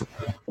goodness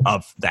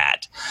of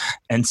that.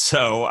 And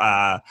so,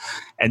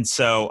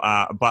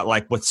 but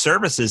like with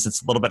services,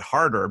 it's a little bit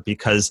harder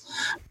because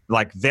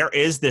like there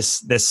is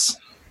this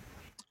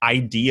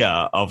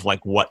idea of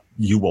like what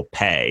you will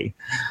pay,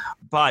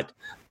 but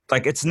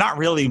like it's not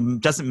really,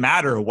 doesn't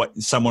matter what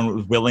someone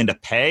was willing to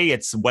pay,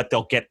 it's what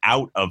they'll get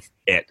out of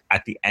it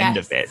at the end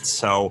of it.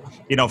 So,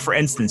 for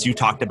instance, you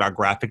talked about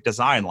graphic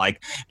design,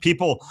 like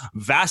people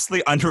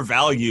vastly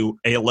undervalue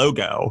a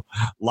logo,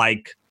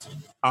 like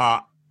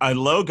a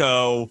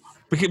logo,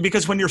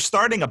 because when you're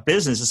starting a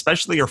business,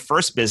 especially your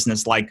first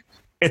business, like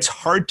it's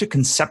hard to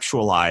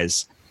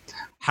conceptualize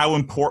how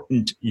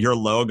important your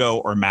logo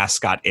or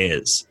mascot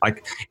is.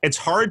 Like it's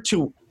hard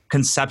to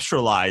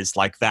conceptualize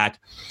like that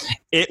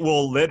it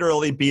will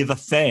literally be the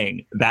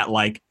thing that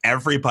like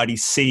everybody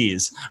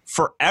sees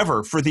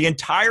forever for the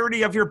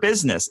entirety of your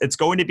business. It's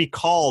going to be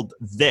called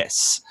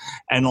this,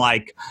 and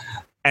like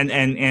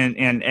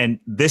and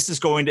this is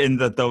going to, and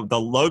the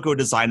logo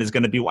design is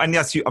going to be, and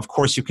yes, of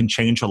course you can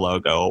change a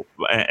logo,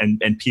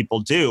 and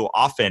people do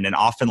often, and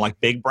often like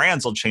big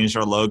brands will change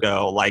their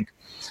logo like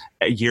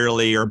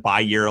yearly or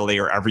bi-yearly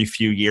or every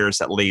few years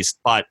at least,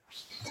 but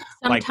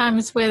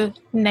sometimes with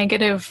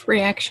negative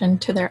reaction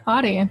to their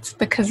audience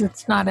because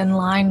it's not in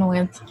line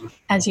with,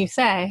 as you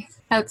say,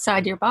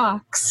 outside your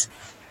box.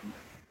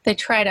 They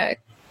try to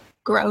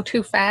grow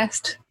too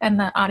fast and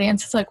the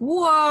audience is like,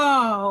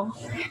 whoa.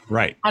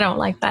 Right. I don't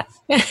like that.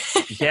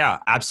 Yeah,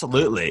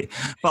 absolutely.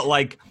 But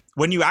like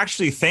when you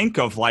actually think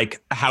of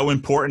like how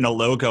important a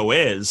logo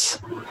is,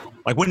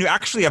 like when you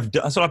actually have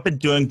done, so I've been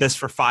doing this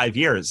for 5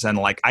 years, and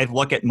like I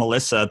look at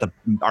Melissa,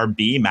 our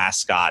bee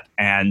mascot,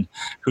 and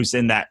who's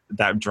in that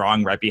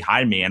drawing right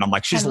behind me, and I'm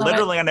like, she's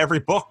literally on every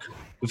book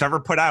we've ever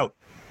put out.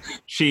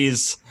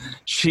 She's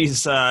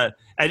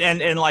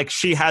and like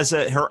she has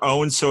her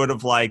own sort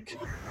of like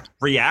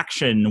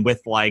reaction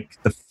with like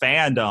the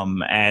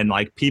fandom and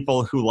like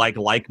people who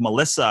like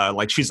Melissa.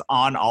 Like she's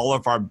on all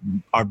of our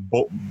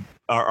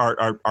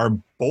our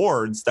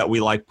boards that we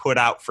like put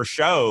out for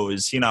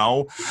shows,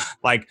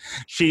 like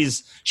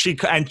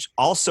and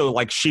also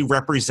like she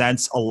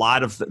represents a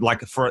lot of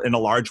like for in a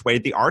large way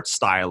the art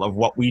style of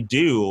what we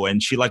do,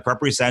 and she like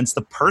represents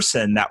the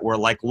person that we're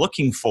like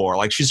looking for.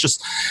 Like she's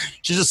just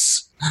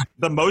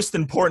the most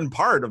important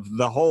part of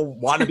the whole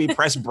Wannabe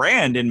Press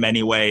brand in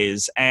many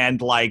ways.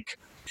 And like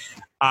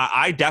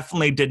I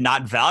definitely did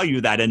not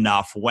value that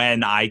enough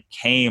when I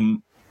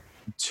came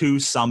to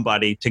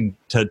somebody to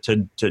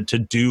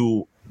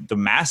do the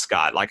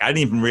mascot. Like I didn't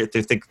even really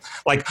think,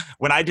 like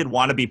when I did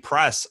Wannabe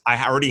Press,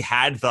 I already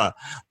had the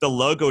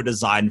logo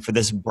design for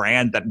this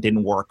brand that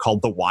didn't work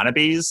called the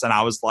Wannabes, and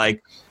I was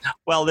like,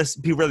 well, this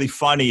would be really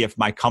funny if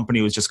my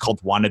company was just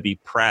called Wannabe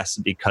Press,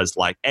 because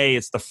like A,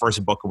 it's the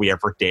first book we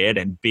ever did,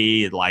 and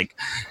B, like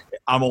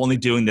I'm only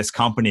doing this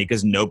company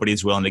because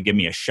nobody's willing to give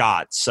me a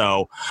shot.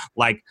 So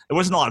like there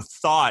wasn't a lot of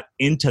thought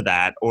into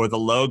that, or the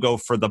logo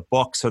for the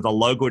books, or the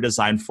logo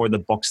design for the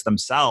books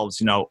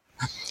themselves.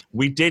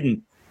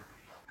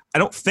 I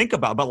don't think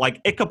about, but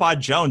like Ichabod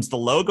Jones, the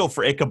logo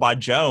for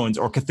Ichabod Jones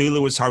or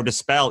Cthulhu is Hard to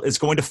Spell is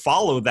going to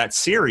follow that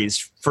series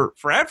for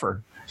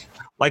forever,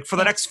 like for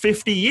the next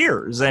 50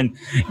 years. And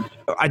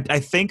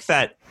I think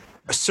that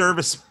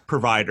service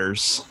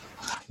providers,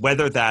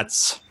 whether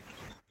that's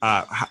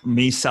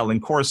me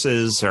selling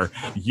courses or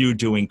you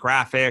doing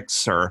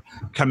graphics or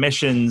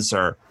commissions,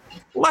 or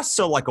less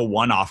so like a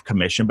one-off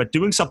commission, but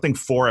doing something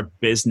for a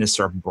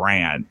business or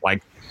brand,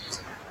 like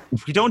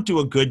we don't do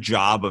a good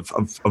job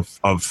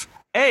of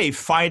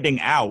finding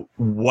out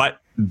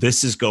what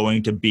this is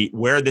going to be,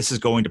 where this is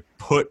going to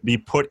be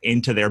put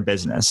into their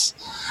business,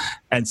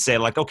 and say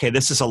like, okay,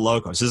 this is a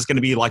logo. So this is going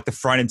to be like the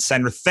front and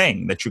center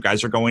thing that you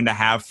guys are going to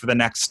have for the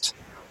next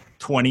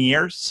 20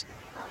 years.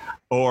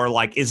 Or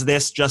like, is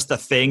this just a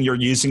thing you're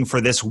using for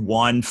this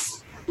one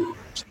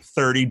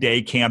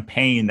 30-day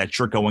campaign that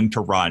you're going to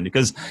run?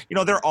 Because,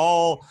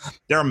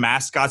 they're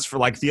mascots for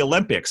like the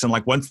Olympics. And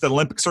like, once the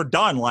Olympics are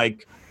done,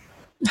 like,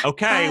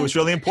 okay, it was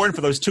really important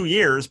for those 2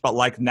 years, but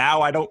like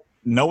now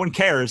no one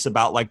cares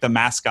about like the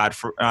mascot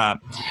for,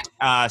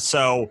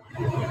 so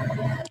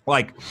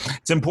like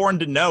it's important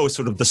to know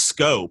sort of the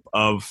scope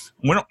of,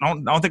 I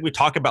don't think we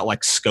talk about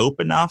like scope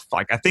enough.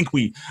 Like I think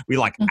we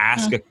like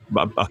ask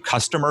a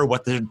customer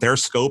what their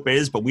scope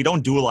is, but we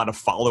don't do a lot of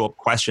follow-up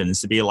questions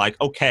to be like,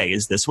 okay,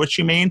 is this what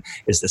you mean?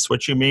 Is this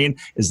what you mean?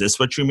 Is this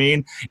what you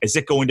mean? Is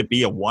it going to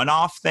be a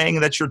one-off thing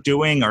that you're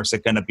doing, or is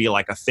it going to be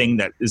like a thing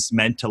that is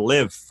meant to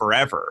live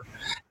forever?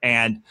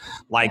 And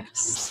like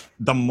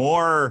the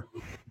more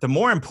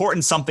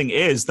important something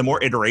is, the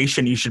more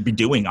iteration you should be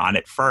doing on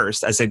it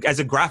first. As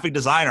a graphic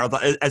designer,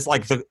 as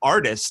like the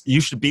artist, you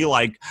should be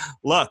like,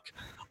 look,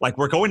 like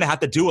we're going to have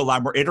to do a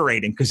lot more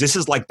iterating, because this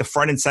is like the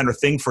front and center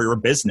thing for your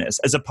business,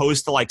 as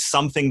opposed to like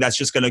something that's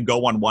just going to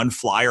go on one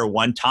flyer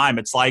one time.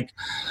 It's like,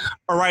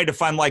 all right,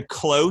 if I'm like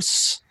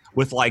close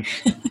with like,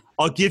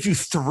 I'll give you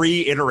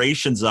 3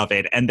 iterations of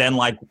it, and then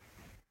like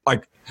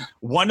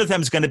one of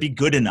them is going to be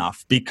good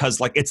enough because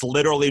like it's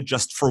literally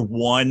just for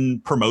one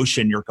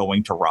promotion you're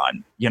going to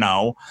run.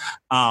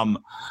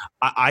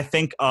 I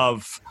think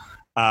of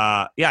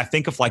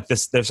like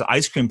this. There's an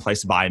ice cream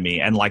place by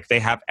me, and like they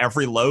have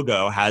every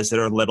logo has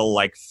their little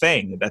like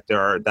thing that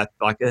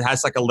like it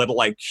has like a little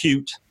like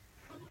cute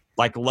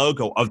like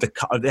logo of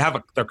they have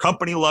their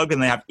company logo,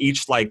 and they have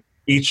each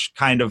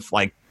kind of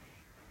like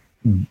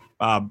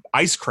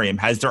ice cream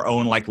has their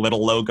own like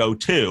little logo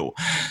too.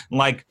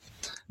 Like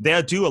they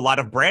do a lot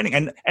of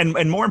branding,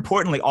 and more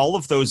importantly, all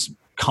of those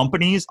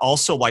companies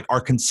also like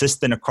are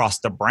consistent across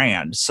the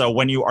brand. So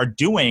when you are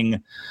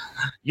doing,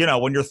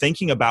 when you're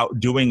thinking about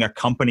doing a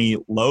company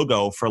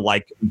logo for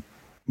like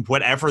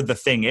whatever the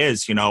thing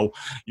is,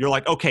 you're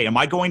like, okay, am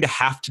I going to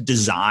have to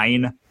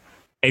design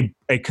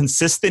a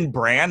consistent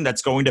brand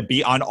that's going to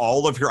be on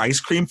all of your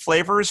ice cream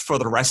flavors for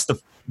the rest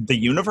of the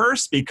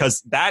universe?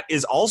 Because that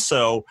is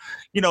also,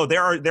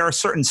 there are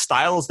certain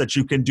styles that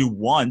you can do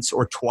once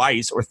or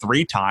twice or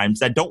 3 times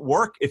that don't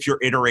work if you're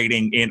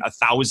iterating in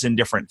 1,000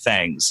 different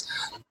things.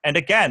 And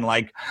again,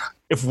 like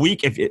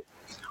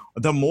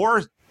the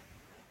more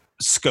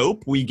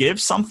scope we give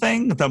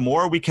something, the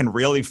more we can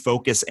really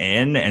focus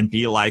in and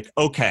be like,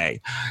 okay,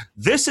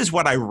 this is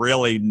what I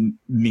really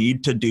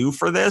need to do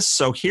for this.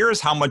 So here's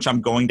how much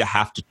I'm going to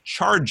have to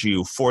charge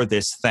you for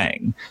this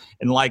thing.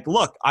 And like,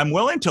 look, I'm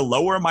willing to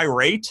lower my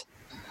rate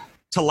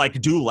to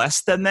like do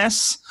less than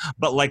this,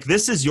 but like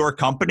this is your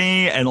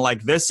company, and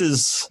like this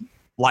is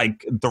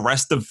like the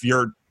rest of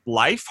your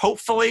life.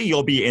 Hopefully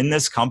you'll be in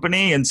this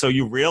company, and so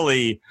you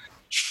really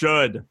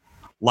should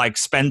like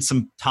spend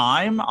some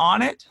time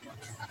on it.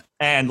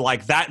 And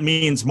like that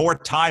means more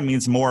time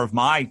means more of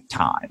my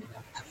time.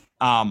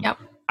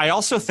 I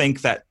also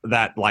think that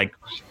like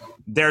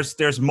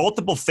there's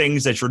multiple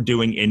things that you're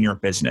doing in your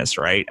business,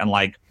 right? And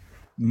like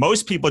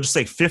most people just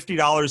say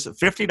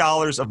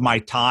 $50 of my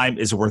time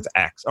is worth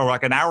X, or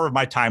like an hour of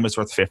my time is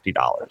worth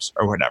 $50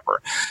 or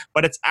whatever.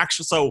 But it's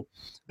actually, so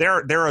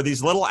there are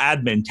these little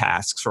admin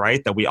tasks,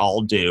 right, that we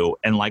all do,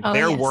 and like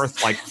they're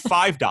worth like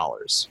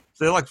 $5.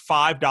 they're like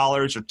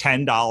 $5 or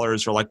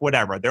 $10 or like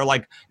whatever. They're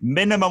like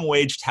minimum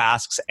wage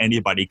tasks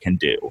anybody can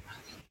do.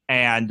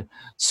 And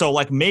so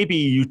like maybe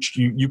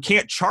you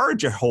can't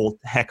charge a whole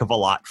heck of a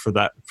lot for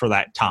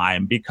that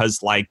time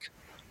because like,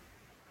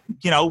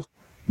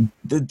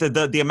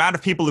 the amount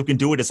of people who can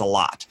do it is a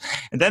lot.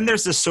 And then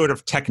there's this sort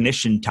of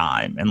technician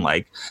time. And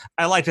like,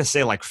 I like to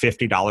say like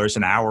 $50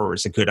 an hour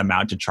is a good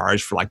amount to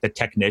charge for like the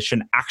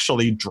technician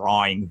actually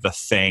drawing the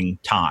thing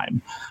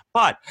time.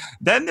 But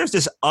then there's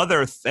this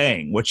other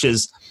thing, which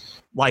is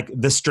like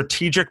the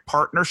strategic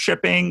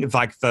partnershiping,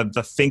 like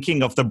the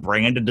thinking of the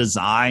brand and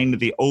design,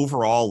 the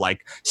overall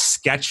like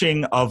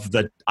sketching of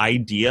the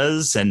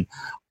ideas and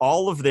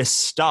all of this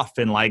stuff.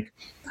 And like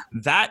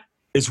that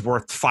is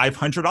worth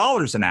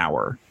 $500 an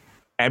hour.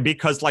 And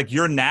because like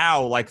you're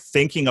now like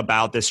thinking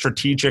about the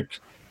strategic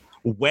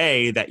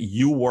way that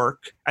you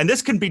work. And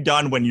this can be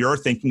done when you're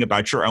thinking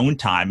about your own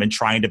time and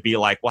trying to be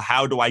like, well,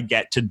 how do I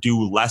get to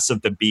do less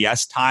of the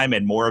BS time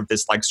and more of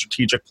this like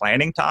strategic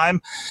planning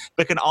time?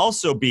 But can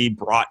also be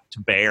brought to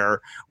bear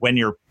when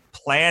you're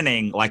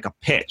planning like a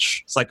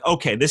pitch. It's like,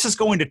 okay, this is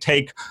going to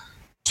take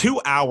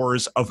 2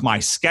 hours of my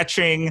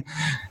sketching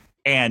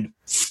and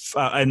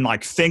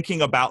like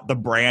thinking about the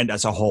brand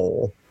as a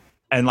whole.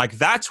 And like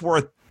that's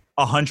worth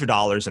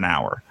 $100 an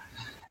hour.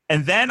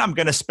 And then I'm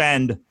going to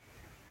spend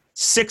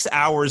 6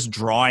 hours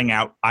drawing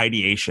out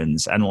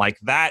ideations. And like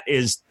that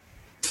is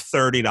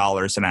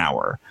 $30 an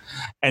hour.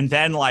 And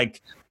then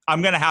like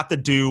I'm going to have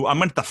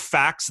to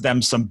fax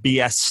them some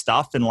BS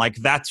stuff. And like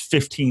that's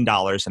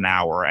 $15 an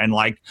hour. And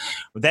like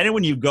then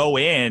when you go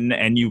in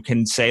and you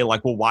can say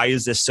like, well, why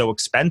is this so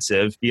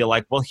expensive? Be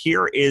like, well,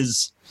 here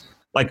is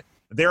like,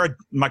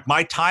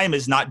 my time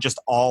is not just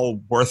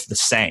all worth the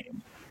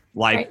same.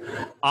 Like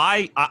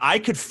right. I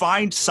could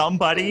find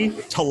somebody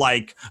to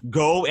like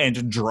go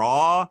and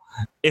draw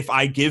if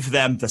I give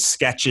them the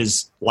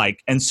sketches,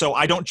 like, and so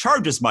I don't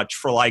charge as much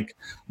for like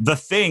the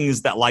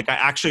things that like I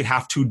actually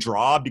have to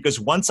draw, because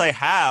once I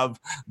have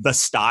the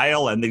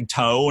style and the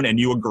tone and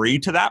you agree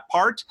to that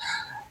part,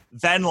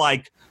 then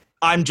like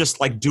I'm just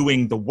like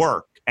doing the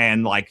work,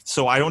 and like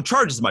so I don't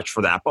charge as much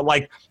for that. But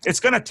like it's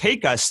going to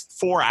take us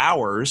 4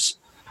 hours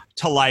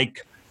to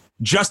like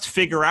just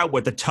figure out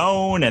what the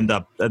tone and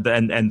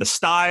the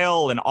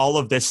style and all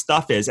of this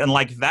stuff is. And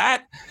like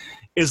that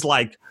is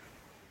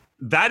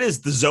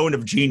the zone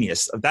of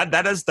genius.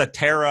 That is the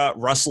Tara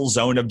Russell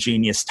zone of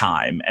genius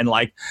time. And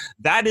like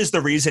that is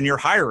the reason you're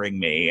hiring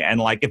me. And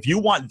like if you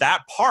want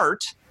that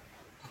part,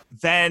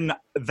 then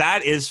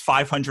that is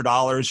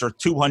 $500 or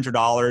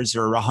 $200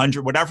 or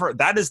 $100, whatever.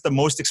 That is the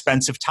most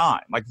expensive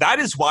time. Like that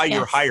is why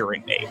you're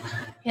hiring me.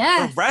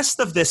 Yeah. The rest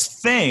of this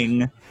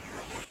thing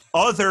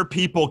other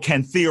people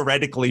can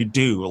theoretically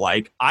do.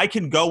 Like I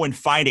can go and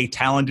find a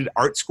talented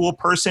art school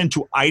person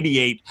to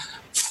ideate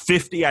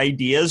 50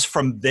 ideas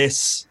from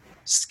this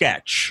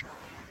sketch.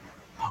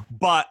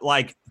 But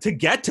like to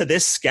get to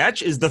this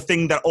sketch is the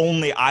thing that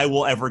only I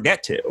will ever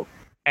get to.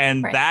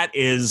 And right. That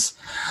is,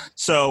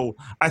 so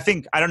I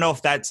don't know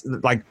if that's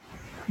like,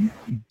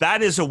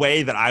 that is a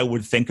way that I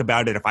would think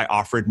about it if I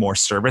offered more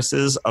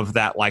services of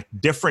that, like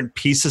different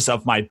pieces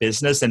of my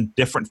business and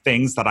different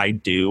things that I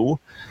do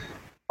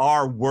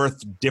are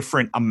worth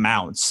different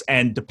amounts.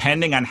 And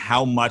depending on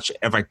how much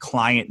of a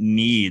client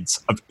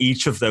needs of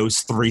each of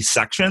those 3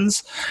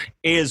 sections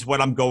is what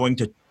I'm going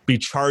to be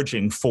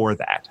charging for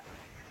that.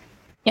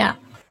 Yeah.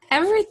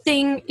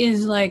 Everything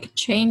is like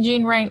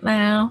changing right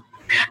now.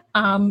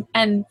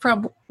 And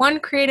from one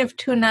creative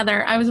to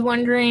another, I was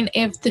wondering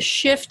if the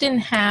shift in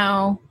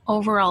how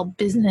overall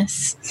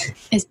business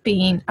is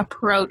being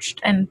approached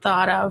and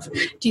thought of,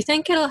 do you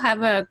think it'll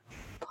have a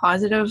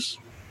positive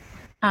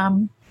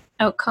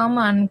outcome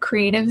on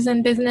creatives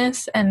in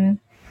business and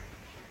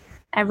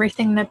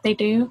everything that they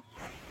do?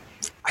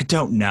 I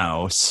don't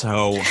know.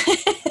 So,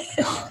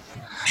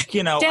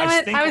 Damn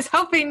it, I was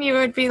hoping you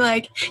would be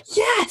like,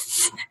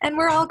 yes, and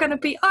we're all going to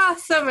be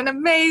awesome and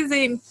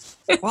amazing.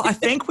 Well, I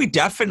think we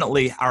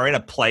definitely are in a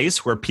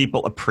place where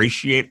people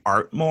appreciate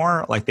art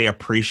more. Like they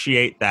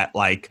appreciate that,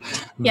 like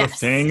the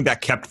thing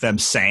that kept them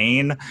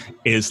sane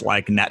is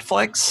like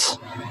Netflix.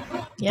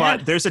 Yeah.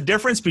 But there's a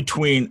difference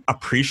between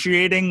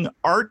appreciating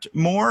art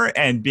more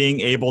and being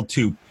able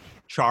to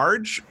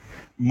charge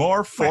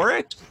more for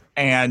it.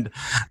 And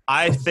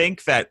I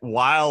think that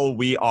while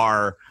we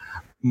are,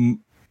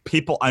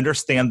 people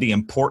understand the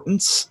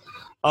importance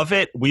of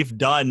it, we've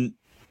done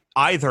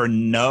either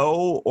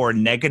no or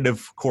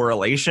negative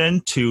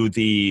correlation to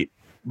the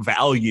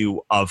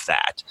value of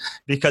that,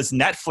 because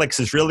Netflix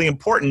is really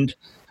important,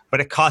 but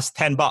it costs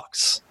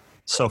 $10.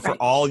 So for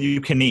all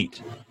you can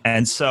eat.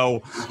 And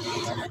so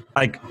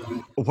like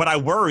what I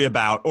worry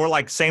about, or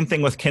like same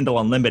thing with Kindle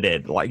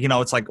Unlimited, like,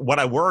 it's like what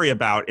I worry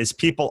about is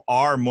people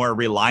are more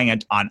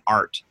reliant on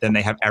art than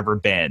they have ever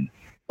been,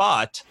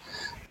 but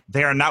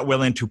they are not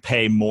willing to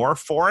pay more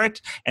for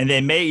it. And they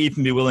may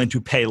even be willing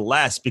to pay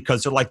less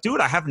because they're like,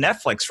 dude, I have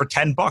Netflix for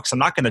 $10. I'm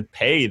not going to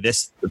pay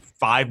this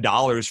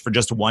 $5 for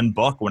just one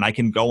book when I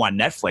can go on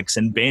Netflix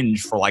and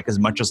binge for like as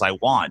much as I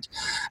want.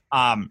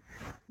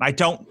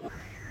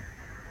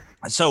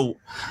 So,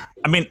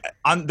 I mean,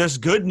 there's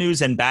good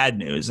news and bad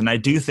news, and I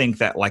do think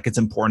that like it's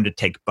important to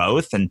take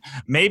both. And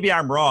maybe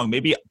I'm wrong.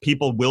 Maybe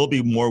people will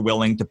be more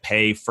willing to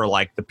pay for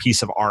like the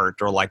piece of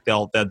art, or like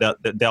they'll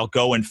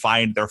go and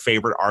find their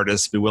favorite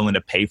artists, be willing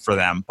to pay for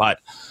them. But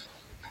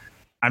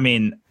I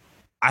mean,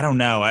 I don't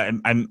know.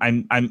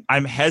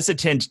 I'm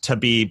hesitant to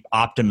be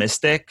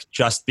optimistic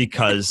just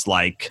because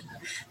like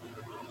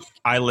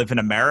I live in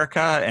America,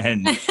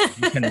 and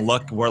you can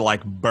look, we're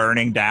like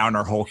burning down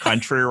our whole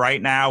country right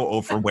now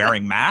over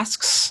wearing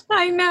masks.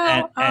 I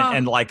know.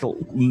 And like,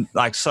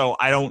 so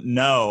I don't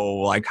know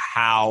like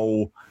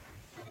how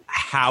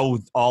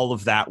all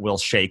of that will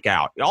shake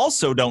out. I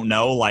also don't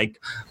know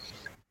like,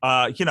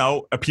 are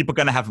people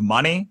going to have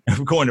money?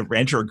 We're going to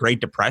enter a Great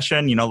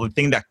Depression. The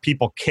thing that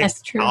people kick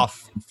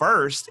off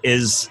first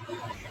is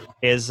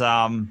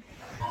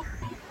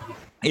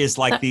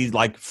like these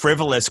like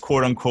frivolous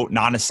quote unquote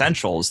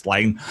non-essentials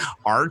like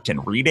art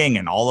and reading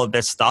and all of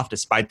this stuff,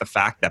 despite the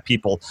fact that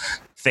people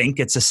think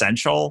it's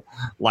essential,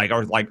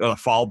 or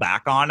fall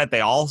back on it.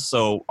 They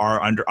also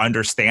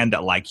understand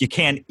that like you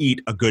can't eat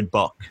a good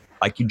book.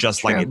 Like you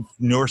just like it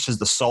nourishes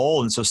the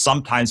soul. And so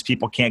sometimes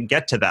people can't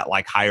get to that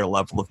like higher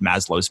level of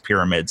Maslow's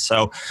pyramid.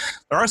 So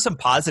there are some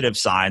positive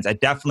signs. I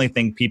definitely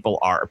think people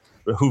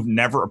who've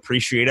never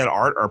appreciated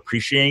art are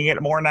appreciating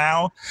it more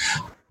now.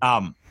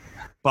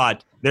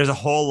 But there's a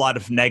whole lot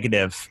of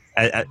negative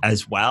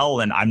as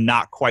well. And I'm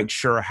not quite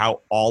sure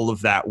how all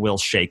of that will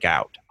shake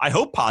out. I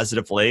hope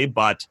positively,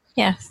 but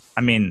yes.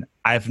 I mean,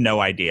 I have no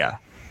idea.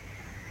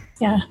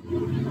 Yeah.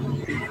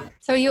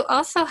 So you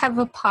also have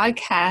a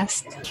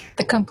podcast,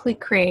 The Complete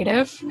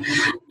Creative.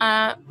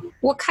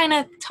 What kind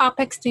of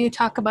topics do you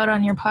talk about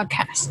on your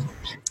podcast?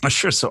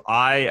 Sure. So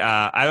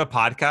I have a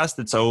podcast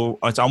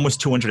it's almost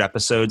 200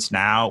 episodes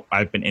now.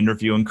 I've been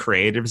interviewing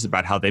creatives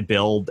about how they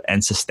build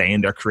and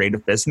sustain their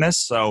creative business.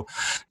 So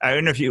I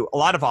interview a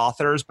lot of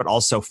authors, but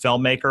also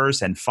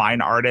filmmakers and fine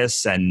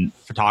artists and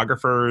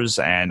photographers.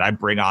 And I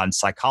bring on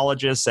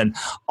psychologists and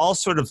all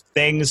sort of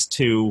things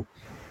to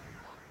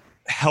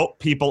help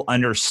people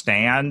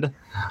understand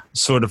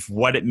sort of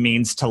what it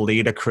means to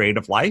lead a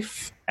creative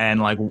life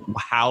and like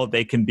how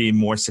they can be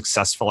more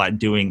successful at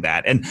doing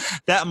that. And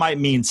that might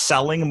mean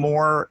selling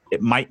more.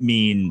 It might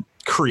mean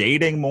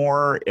creating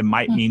more. It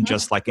might mean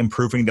just like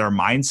improving their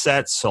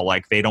mindset so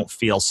like they don't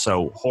feel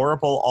so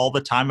horrible all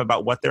the time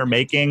about what they're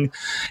making.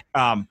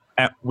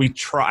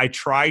 I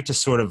try to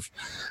sort of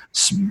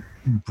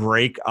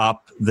break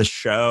up the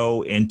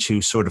show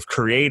into sort of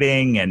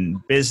creating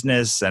and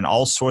business and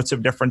all sorts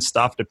of different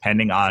stuff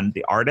depending on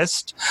the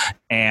artist,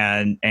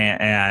 and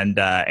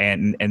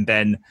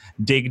then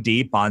dig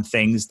deep on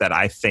things that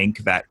I think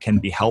that can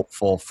be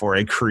helpful for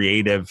a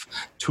creative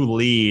to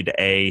lead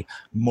a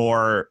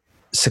more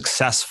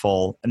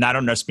successful, and I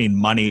don't just mean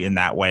money in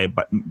that way,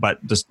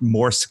 but just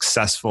more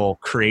successful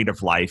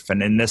creative life.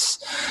 And in this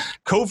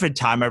COVID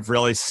time, I've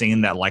really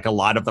seen that like a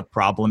lot of the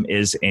problem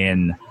is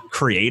in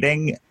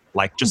creating,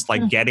 like just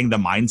like getting the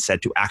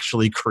mindset to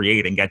actually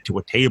create and get to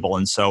a table.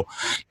 And so,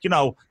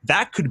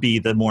 that could be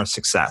the more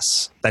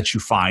success that you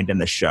find in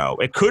the show.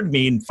 It could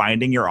mean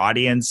finding your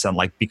audience and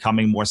like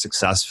becoming more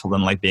successful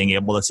and like being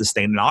able to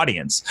sustain an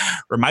audience.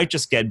 Or it might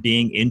just get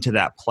being into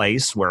that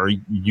place where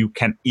you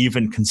can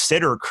even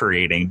consider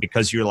creating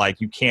because you're like,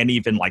 you can't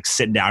even like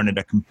sit down at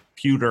a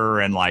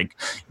computer and like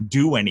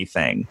do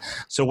anything.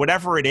 So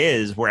whatever it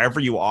is, wherever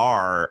you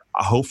are,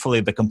 hopefully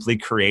The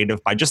Complete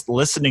Creative, by just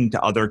listening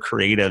to other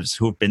creatives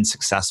who have been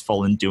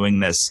successful in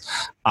doing this,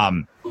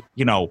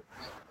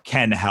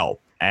 can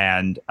help.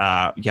 And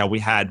we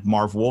had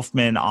Marv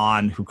Wolfman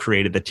on, who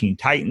created the Teen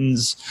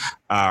Titans.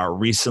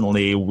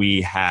 Recently,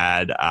 we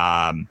had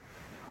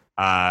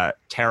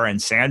Tara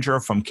and Sandra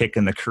from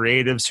Kickin' the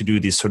Creatives, who do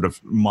these sort of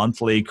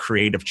monthly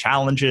creative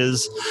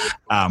challenges.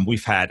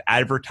 We've had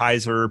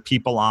advertiser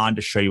people on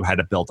to show you how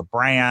to build a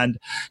brand.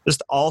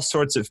 Just all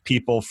sorts of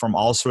people from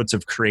all sorts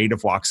of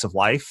creative walks of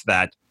life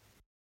that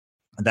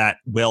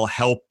will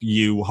help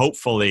you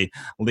hopefully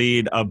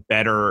lead a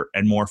better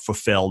and more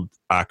fulfilled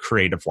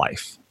creative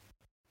life.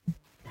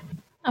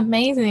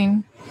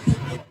 Amazing.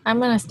 I'm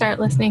going to start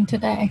listening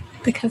today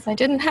because I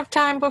didn't have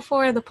time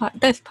before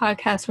this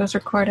podcast was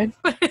recorded.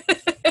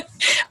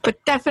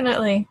 But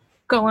definitely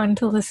go on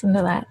to listen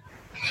to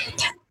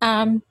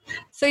that.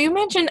 So you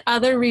mentioned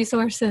other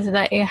resources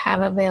that you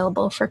have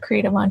available for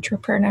creative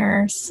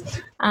entrepreneurs.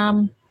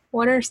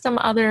 What are some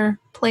other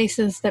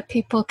places that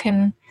people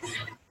can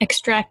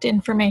extract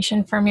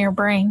information from your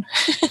brain?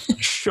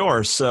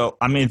 Sure. So,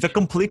 I mean,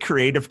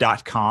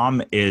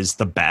 thecompletecreative.com is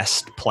the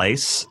best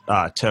place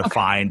to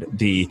find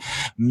the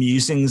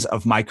musings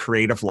of my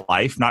creative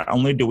life. Not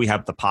only do we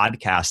have the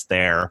podcast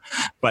there,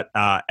 but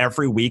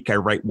every week I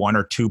write 1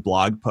 or 2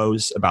 blog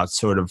posts about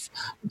sort of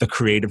the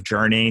creative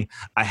journey.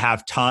 I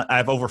have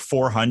over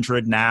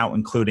 400 now,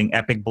 including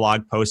epic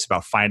blog posts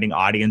about finding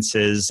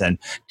audiences and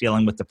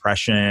dealing with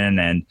depression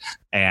and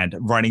and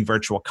running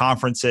virtual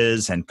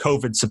conferences and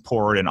COVID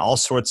support and all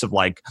sorts of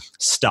like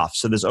stuff.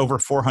 So there's over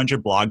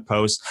 400 blog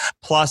posts,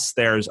 plus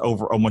there's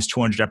over almost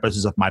 200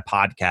 episodes of my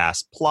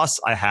podcast. Plus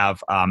I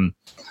have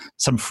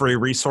some free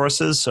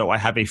resources. So I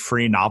have a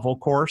free novel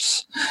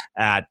course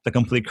at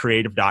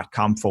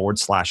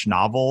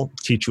thecompletecreative.com/novel,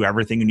 teach you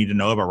everything you need to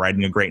know about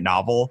writing a great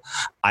novel.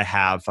 I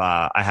have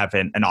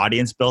an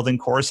audience building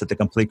course at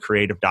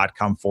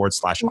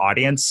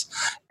thecompletecreative.com/audience,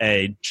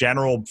 a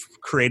general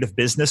creative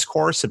business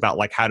course about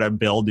like how to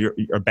build your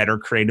better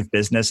creative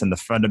business and the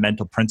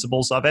fundamental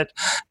principles of it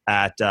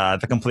at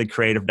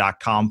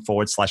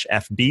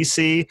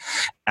thecompletecreative.com/FBC.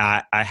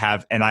 I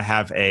have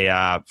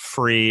a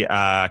free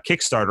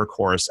Kickstarter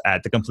course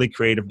at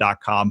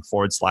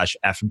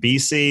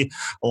thecompletecreative.com/FBC,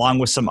 along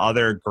with some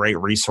other great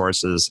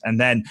resources. And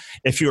then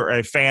if you're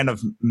a fan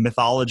of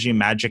mythology,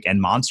 magic,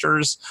 and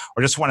monsters,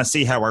 or just want to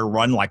see how I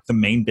run like the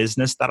main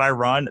business that I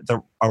run,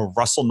 the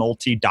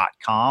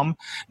russellnolte.com,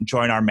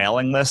 join our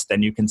mailing list,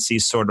 and you can see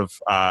sort of,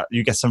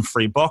 you get some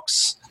free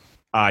books.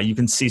 You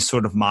can see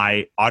sort of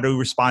my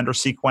autoresponder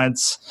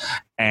sequence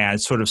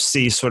and sort of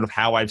see sort of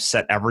how I've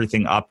set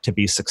everything up to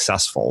be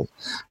successful.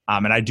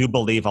 And I do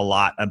believe a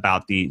lot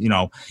about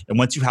and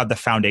once you have the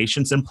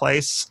foundations in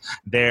place,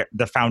 the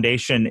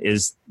foundation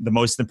is the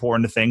most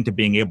important thing to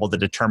being able to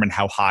determine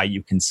how high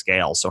you can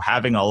scale. So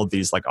having all of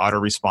these like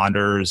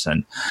autoresponders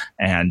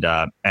and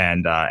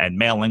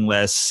mailing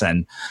lists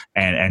and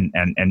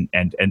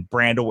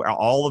brand aware,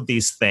 all of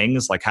these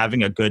things, like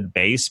having a good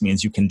base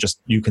means you can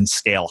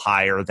scale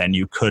higher than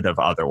you could have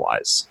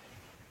otherwise.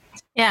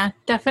 Yeah,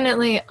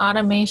 definitely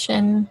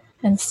automation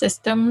and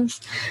systems.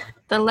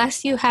 The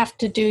less you have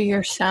to do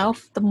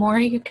yourself, the more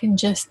you can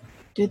just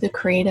do the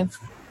creative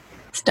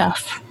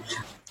stuff,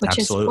 which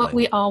Absolutely. is what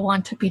we all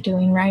want to be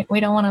doing, right? We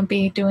don't want to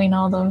be doing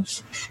all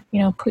those,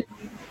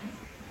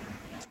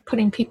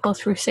 putting people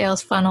through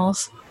sales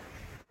funnels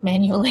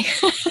manually.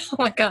 Oh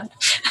my God.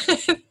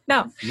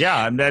 No.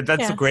 Yeah, and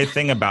that's the great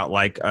thing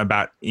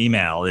about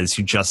email is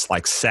you just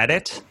like set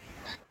it,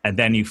 and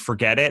then you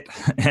forget it,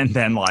 and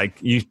then like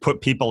you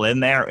put people in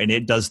there and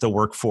it does the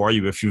work for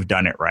you if you've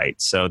done it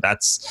right. So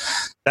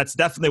that's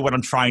definitely what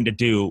I'm trying to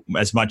do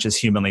as much as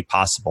humanly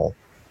possible.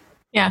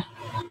 Yeah,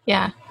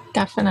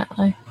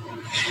 definitely.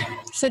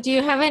 So do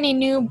you have any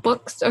new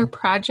books or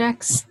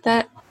projects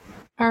that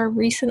are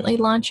recently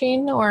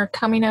launching or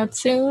coming out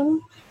soon?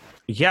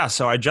 Yeah,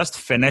 so I just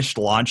finished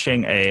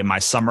launching my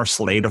summer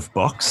slate of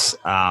books,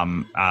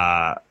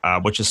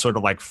 which is sort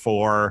of like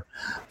four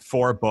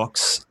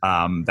books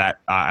that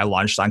I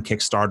launched on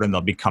Kickstarter, and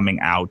they'll be coming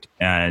out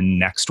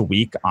next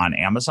week on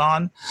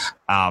Amazon.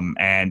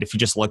 And if you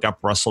just look up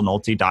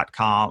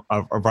russellnolte.com,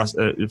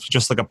 if you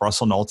just look up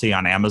Russell Nolte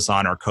on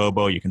Amazon or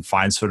Kobo, you can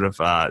find sort of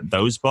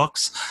those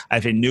books. I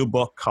have a new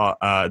book called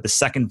the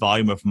second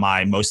volume of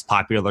my most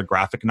popular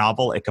graphic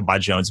novel,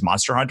 Ichabod Jones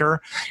Monster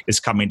Hunter, is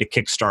coming to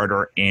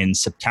Kickstarter in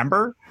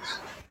September.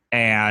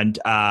 And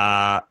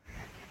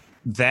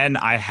then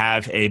I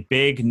have a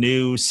big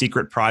new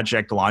secret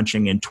project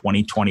launching in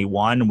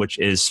 2021, which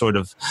is sort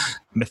of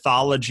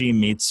mythology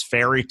meets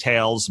fairy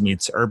tales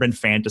meets urban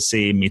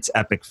fantasy meets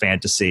epic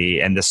fantasy,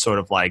 and this sort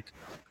of like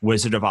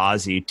Wizard of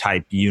Oz-y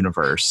type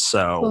universe.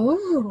 So,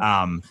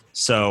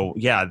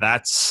 yeah,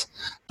 that's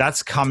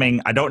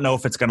coming. I don't know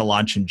if it's going to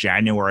launch in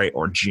January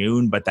or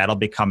June, but that'll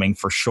be coming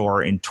for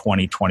sure in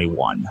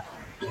 2021.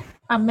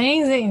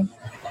 Amazing.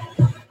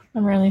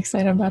 I'm really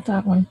excited about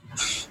that one.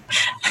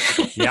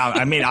 Yeah,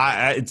 I mean,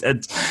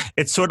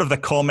 it's sort of the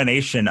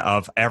culmination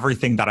of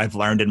everything that I've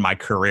learned in my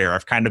career.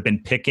 I've kind of been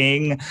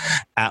picking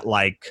at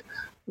like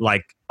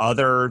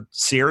other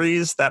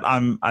series that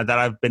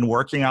I've been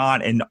working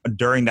on, and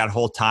during that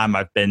whole time,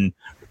 I've been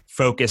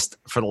focused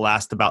for the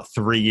last about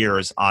 3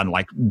 years on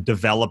like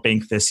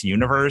developing this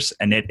universe,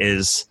 and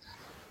it's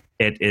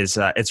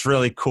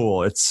really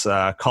cool. It's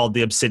called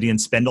the Obsidian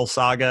Spindle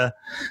Saga.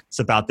 It's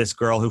about this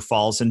girl who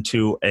falls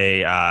into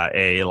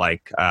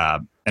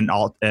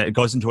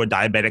goes into a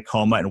diabetic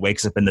coma and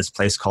wakes up in this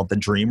place called the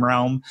Dream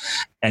Realm,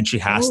 and she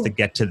has to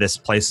get to this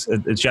place.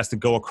 She has to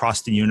go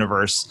across the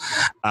universe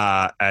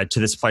to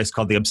this place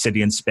called the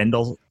Obsidian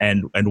Spindle,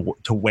 and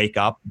to wake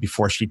up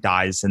before she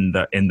dies in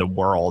the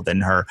world.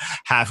 And her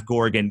half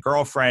Gorgon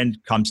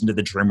girlfriend comes into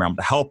the Dream Realm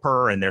to help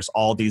her. And there's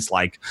all these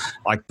like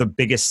the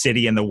biggest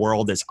city in the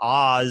world is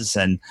Oz,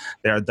 and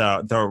there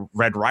the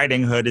Red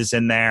Riding Hood is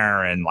in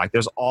there, and like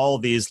there's all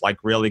these like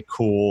really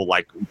cool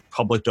like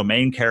public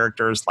domain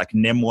characters. Like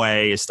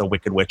Nimue is the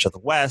Wicked Witch of the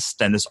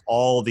West, and there's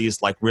all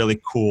these like really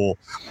cool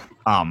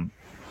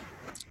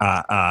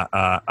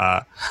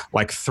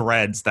like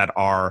threads that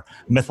are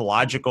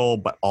mythological,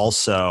 but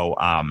also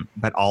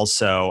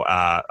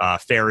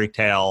fairy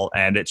tale,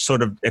 and it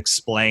sort of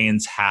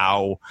explains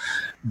how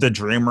the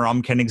Dream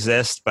Realm can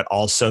exist, but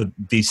also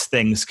these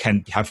things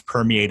can have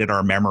permeated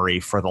our memory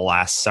for the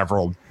last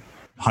several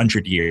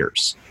hundred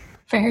years.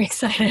 Very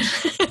excited.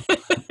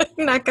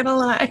 Not gonna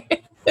lie.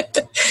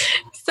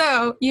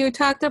 So you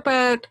talked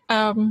about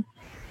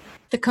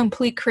the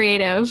Complete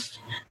Creative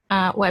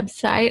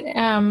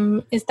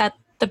website. Is that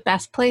the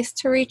best place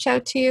to reach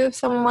out to you if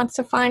someone wants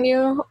to find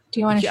you? Do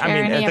you want to share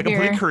any the of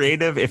complete your...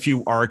 creative, if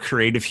you are a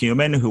creative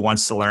human who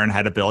wants to learn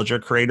how to build your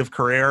creative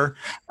career,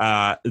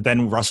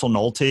 then Russell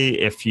Nohelty,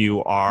 if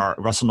you are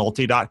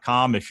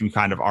russellnohelty.com, if you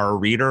kind of are a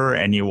reader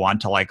and you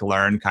want to like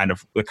learn kind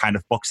of the kind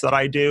of books that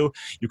I do,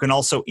 you can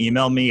also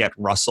email me at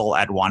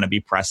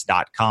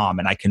russell@wannabepress.com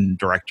and I can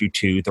direct you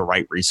to the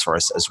right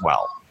resource as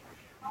well.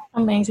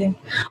 Amazing.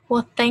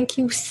 Well, thank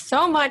you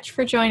so much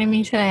for joining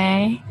me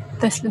today.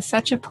 This was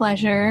such a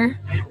pleasure.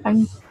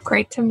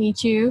 Great to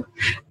meet you.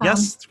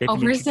 Yes, it's great to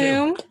meet over you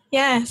Zoom. Too.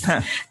 Yes.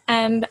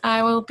 And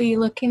I will be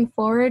looking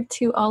forward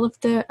to all of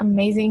the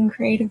amazing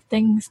creative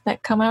things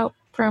that come out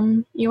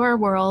from your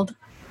world.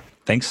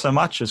 Thanks so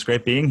much. It's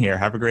great being here.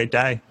 Have a great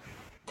day.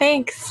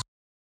 Thanks.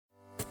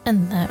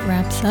 And that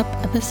wraps up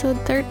episode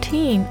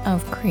 13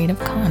 of Creative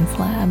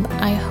Conflab.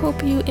 I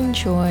hope you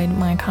enjoyed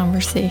my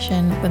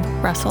conversation with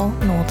Russell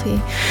Nohelty,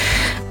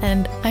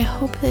 and I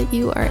hope that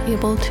you are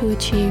able to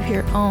achieve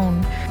your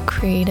own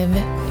creative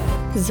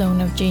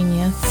zone of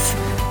genius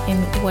in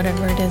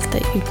whatever it is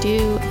that you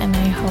do, and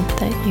I hope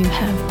that you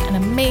have an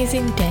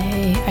amazing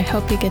day. I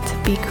hope you get to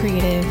be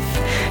creative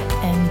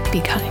and be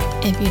kind.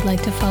 If you'd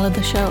like to follow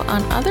the show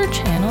on other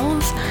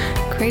channels,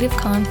 Creative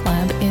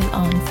Conflab is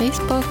on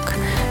Facebook,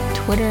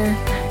 Twitter,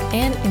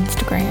 and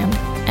Instagram.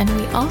 And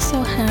we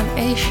also have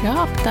a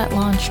shop that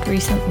launched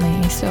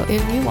recently. So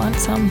if you want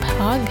some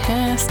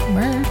podcast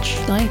merch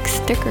like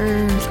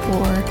stickers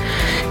or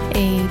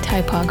a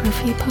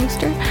typography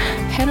poster,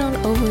 head on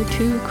over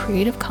to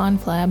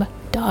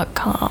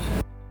creativeconflab.com.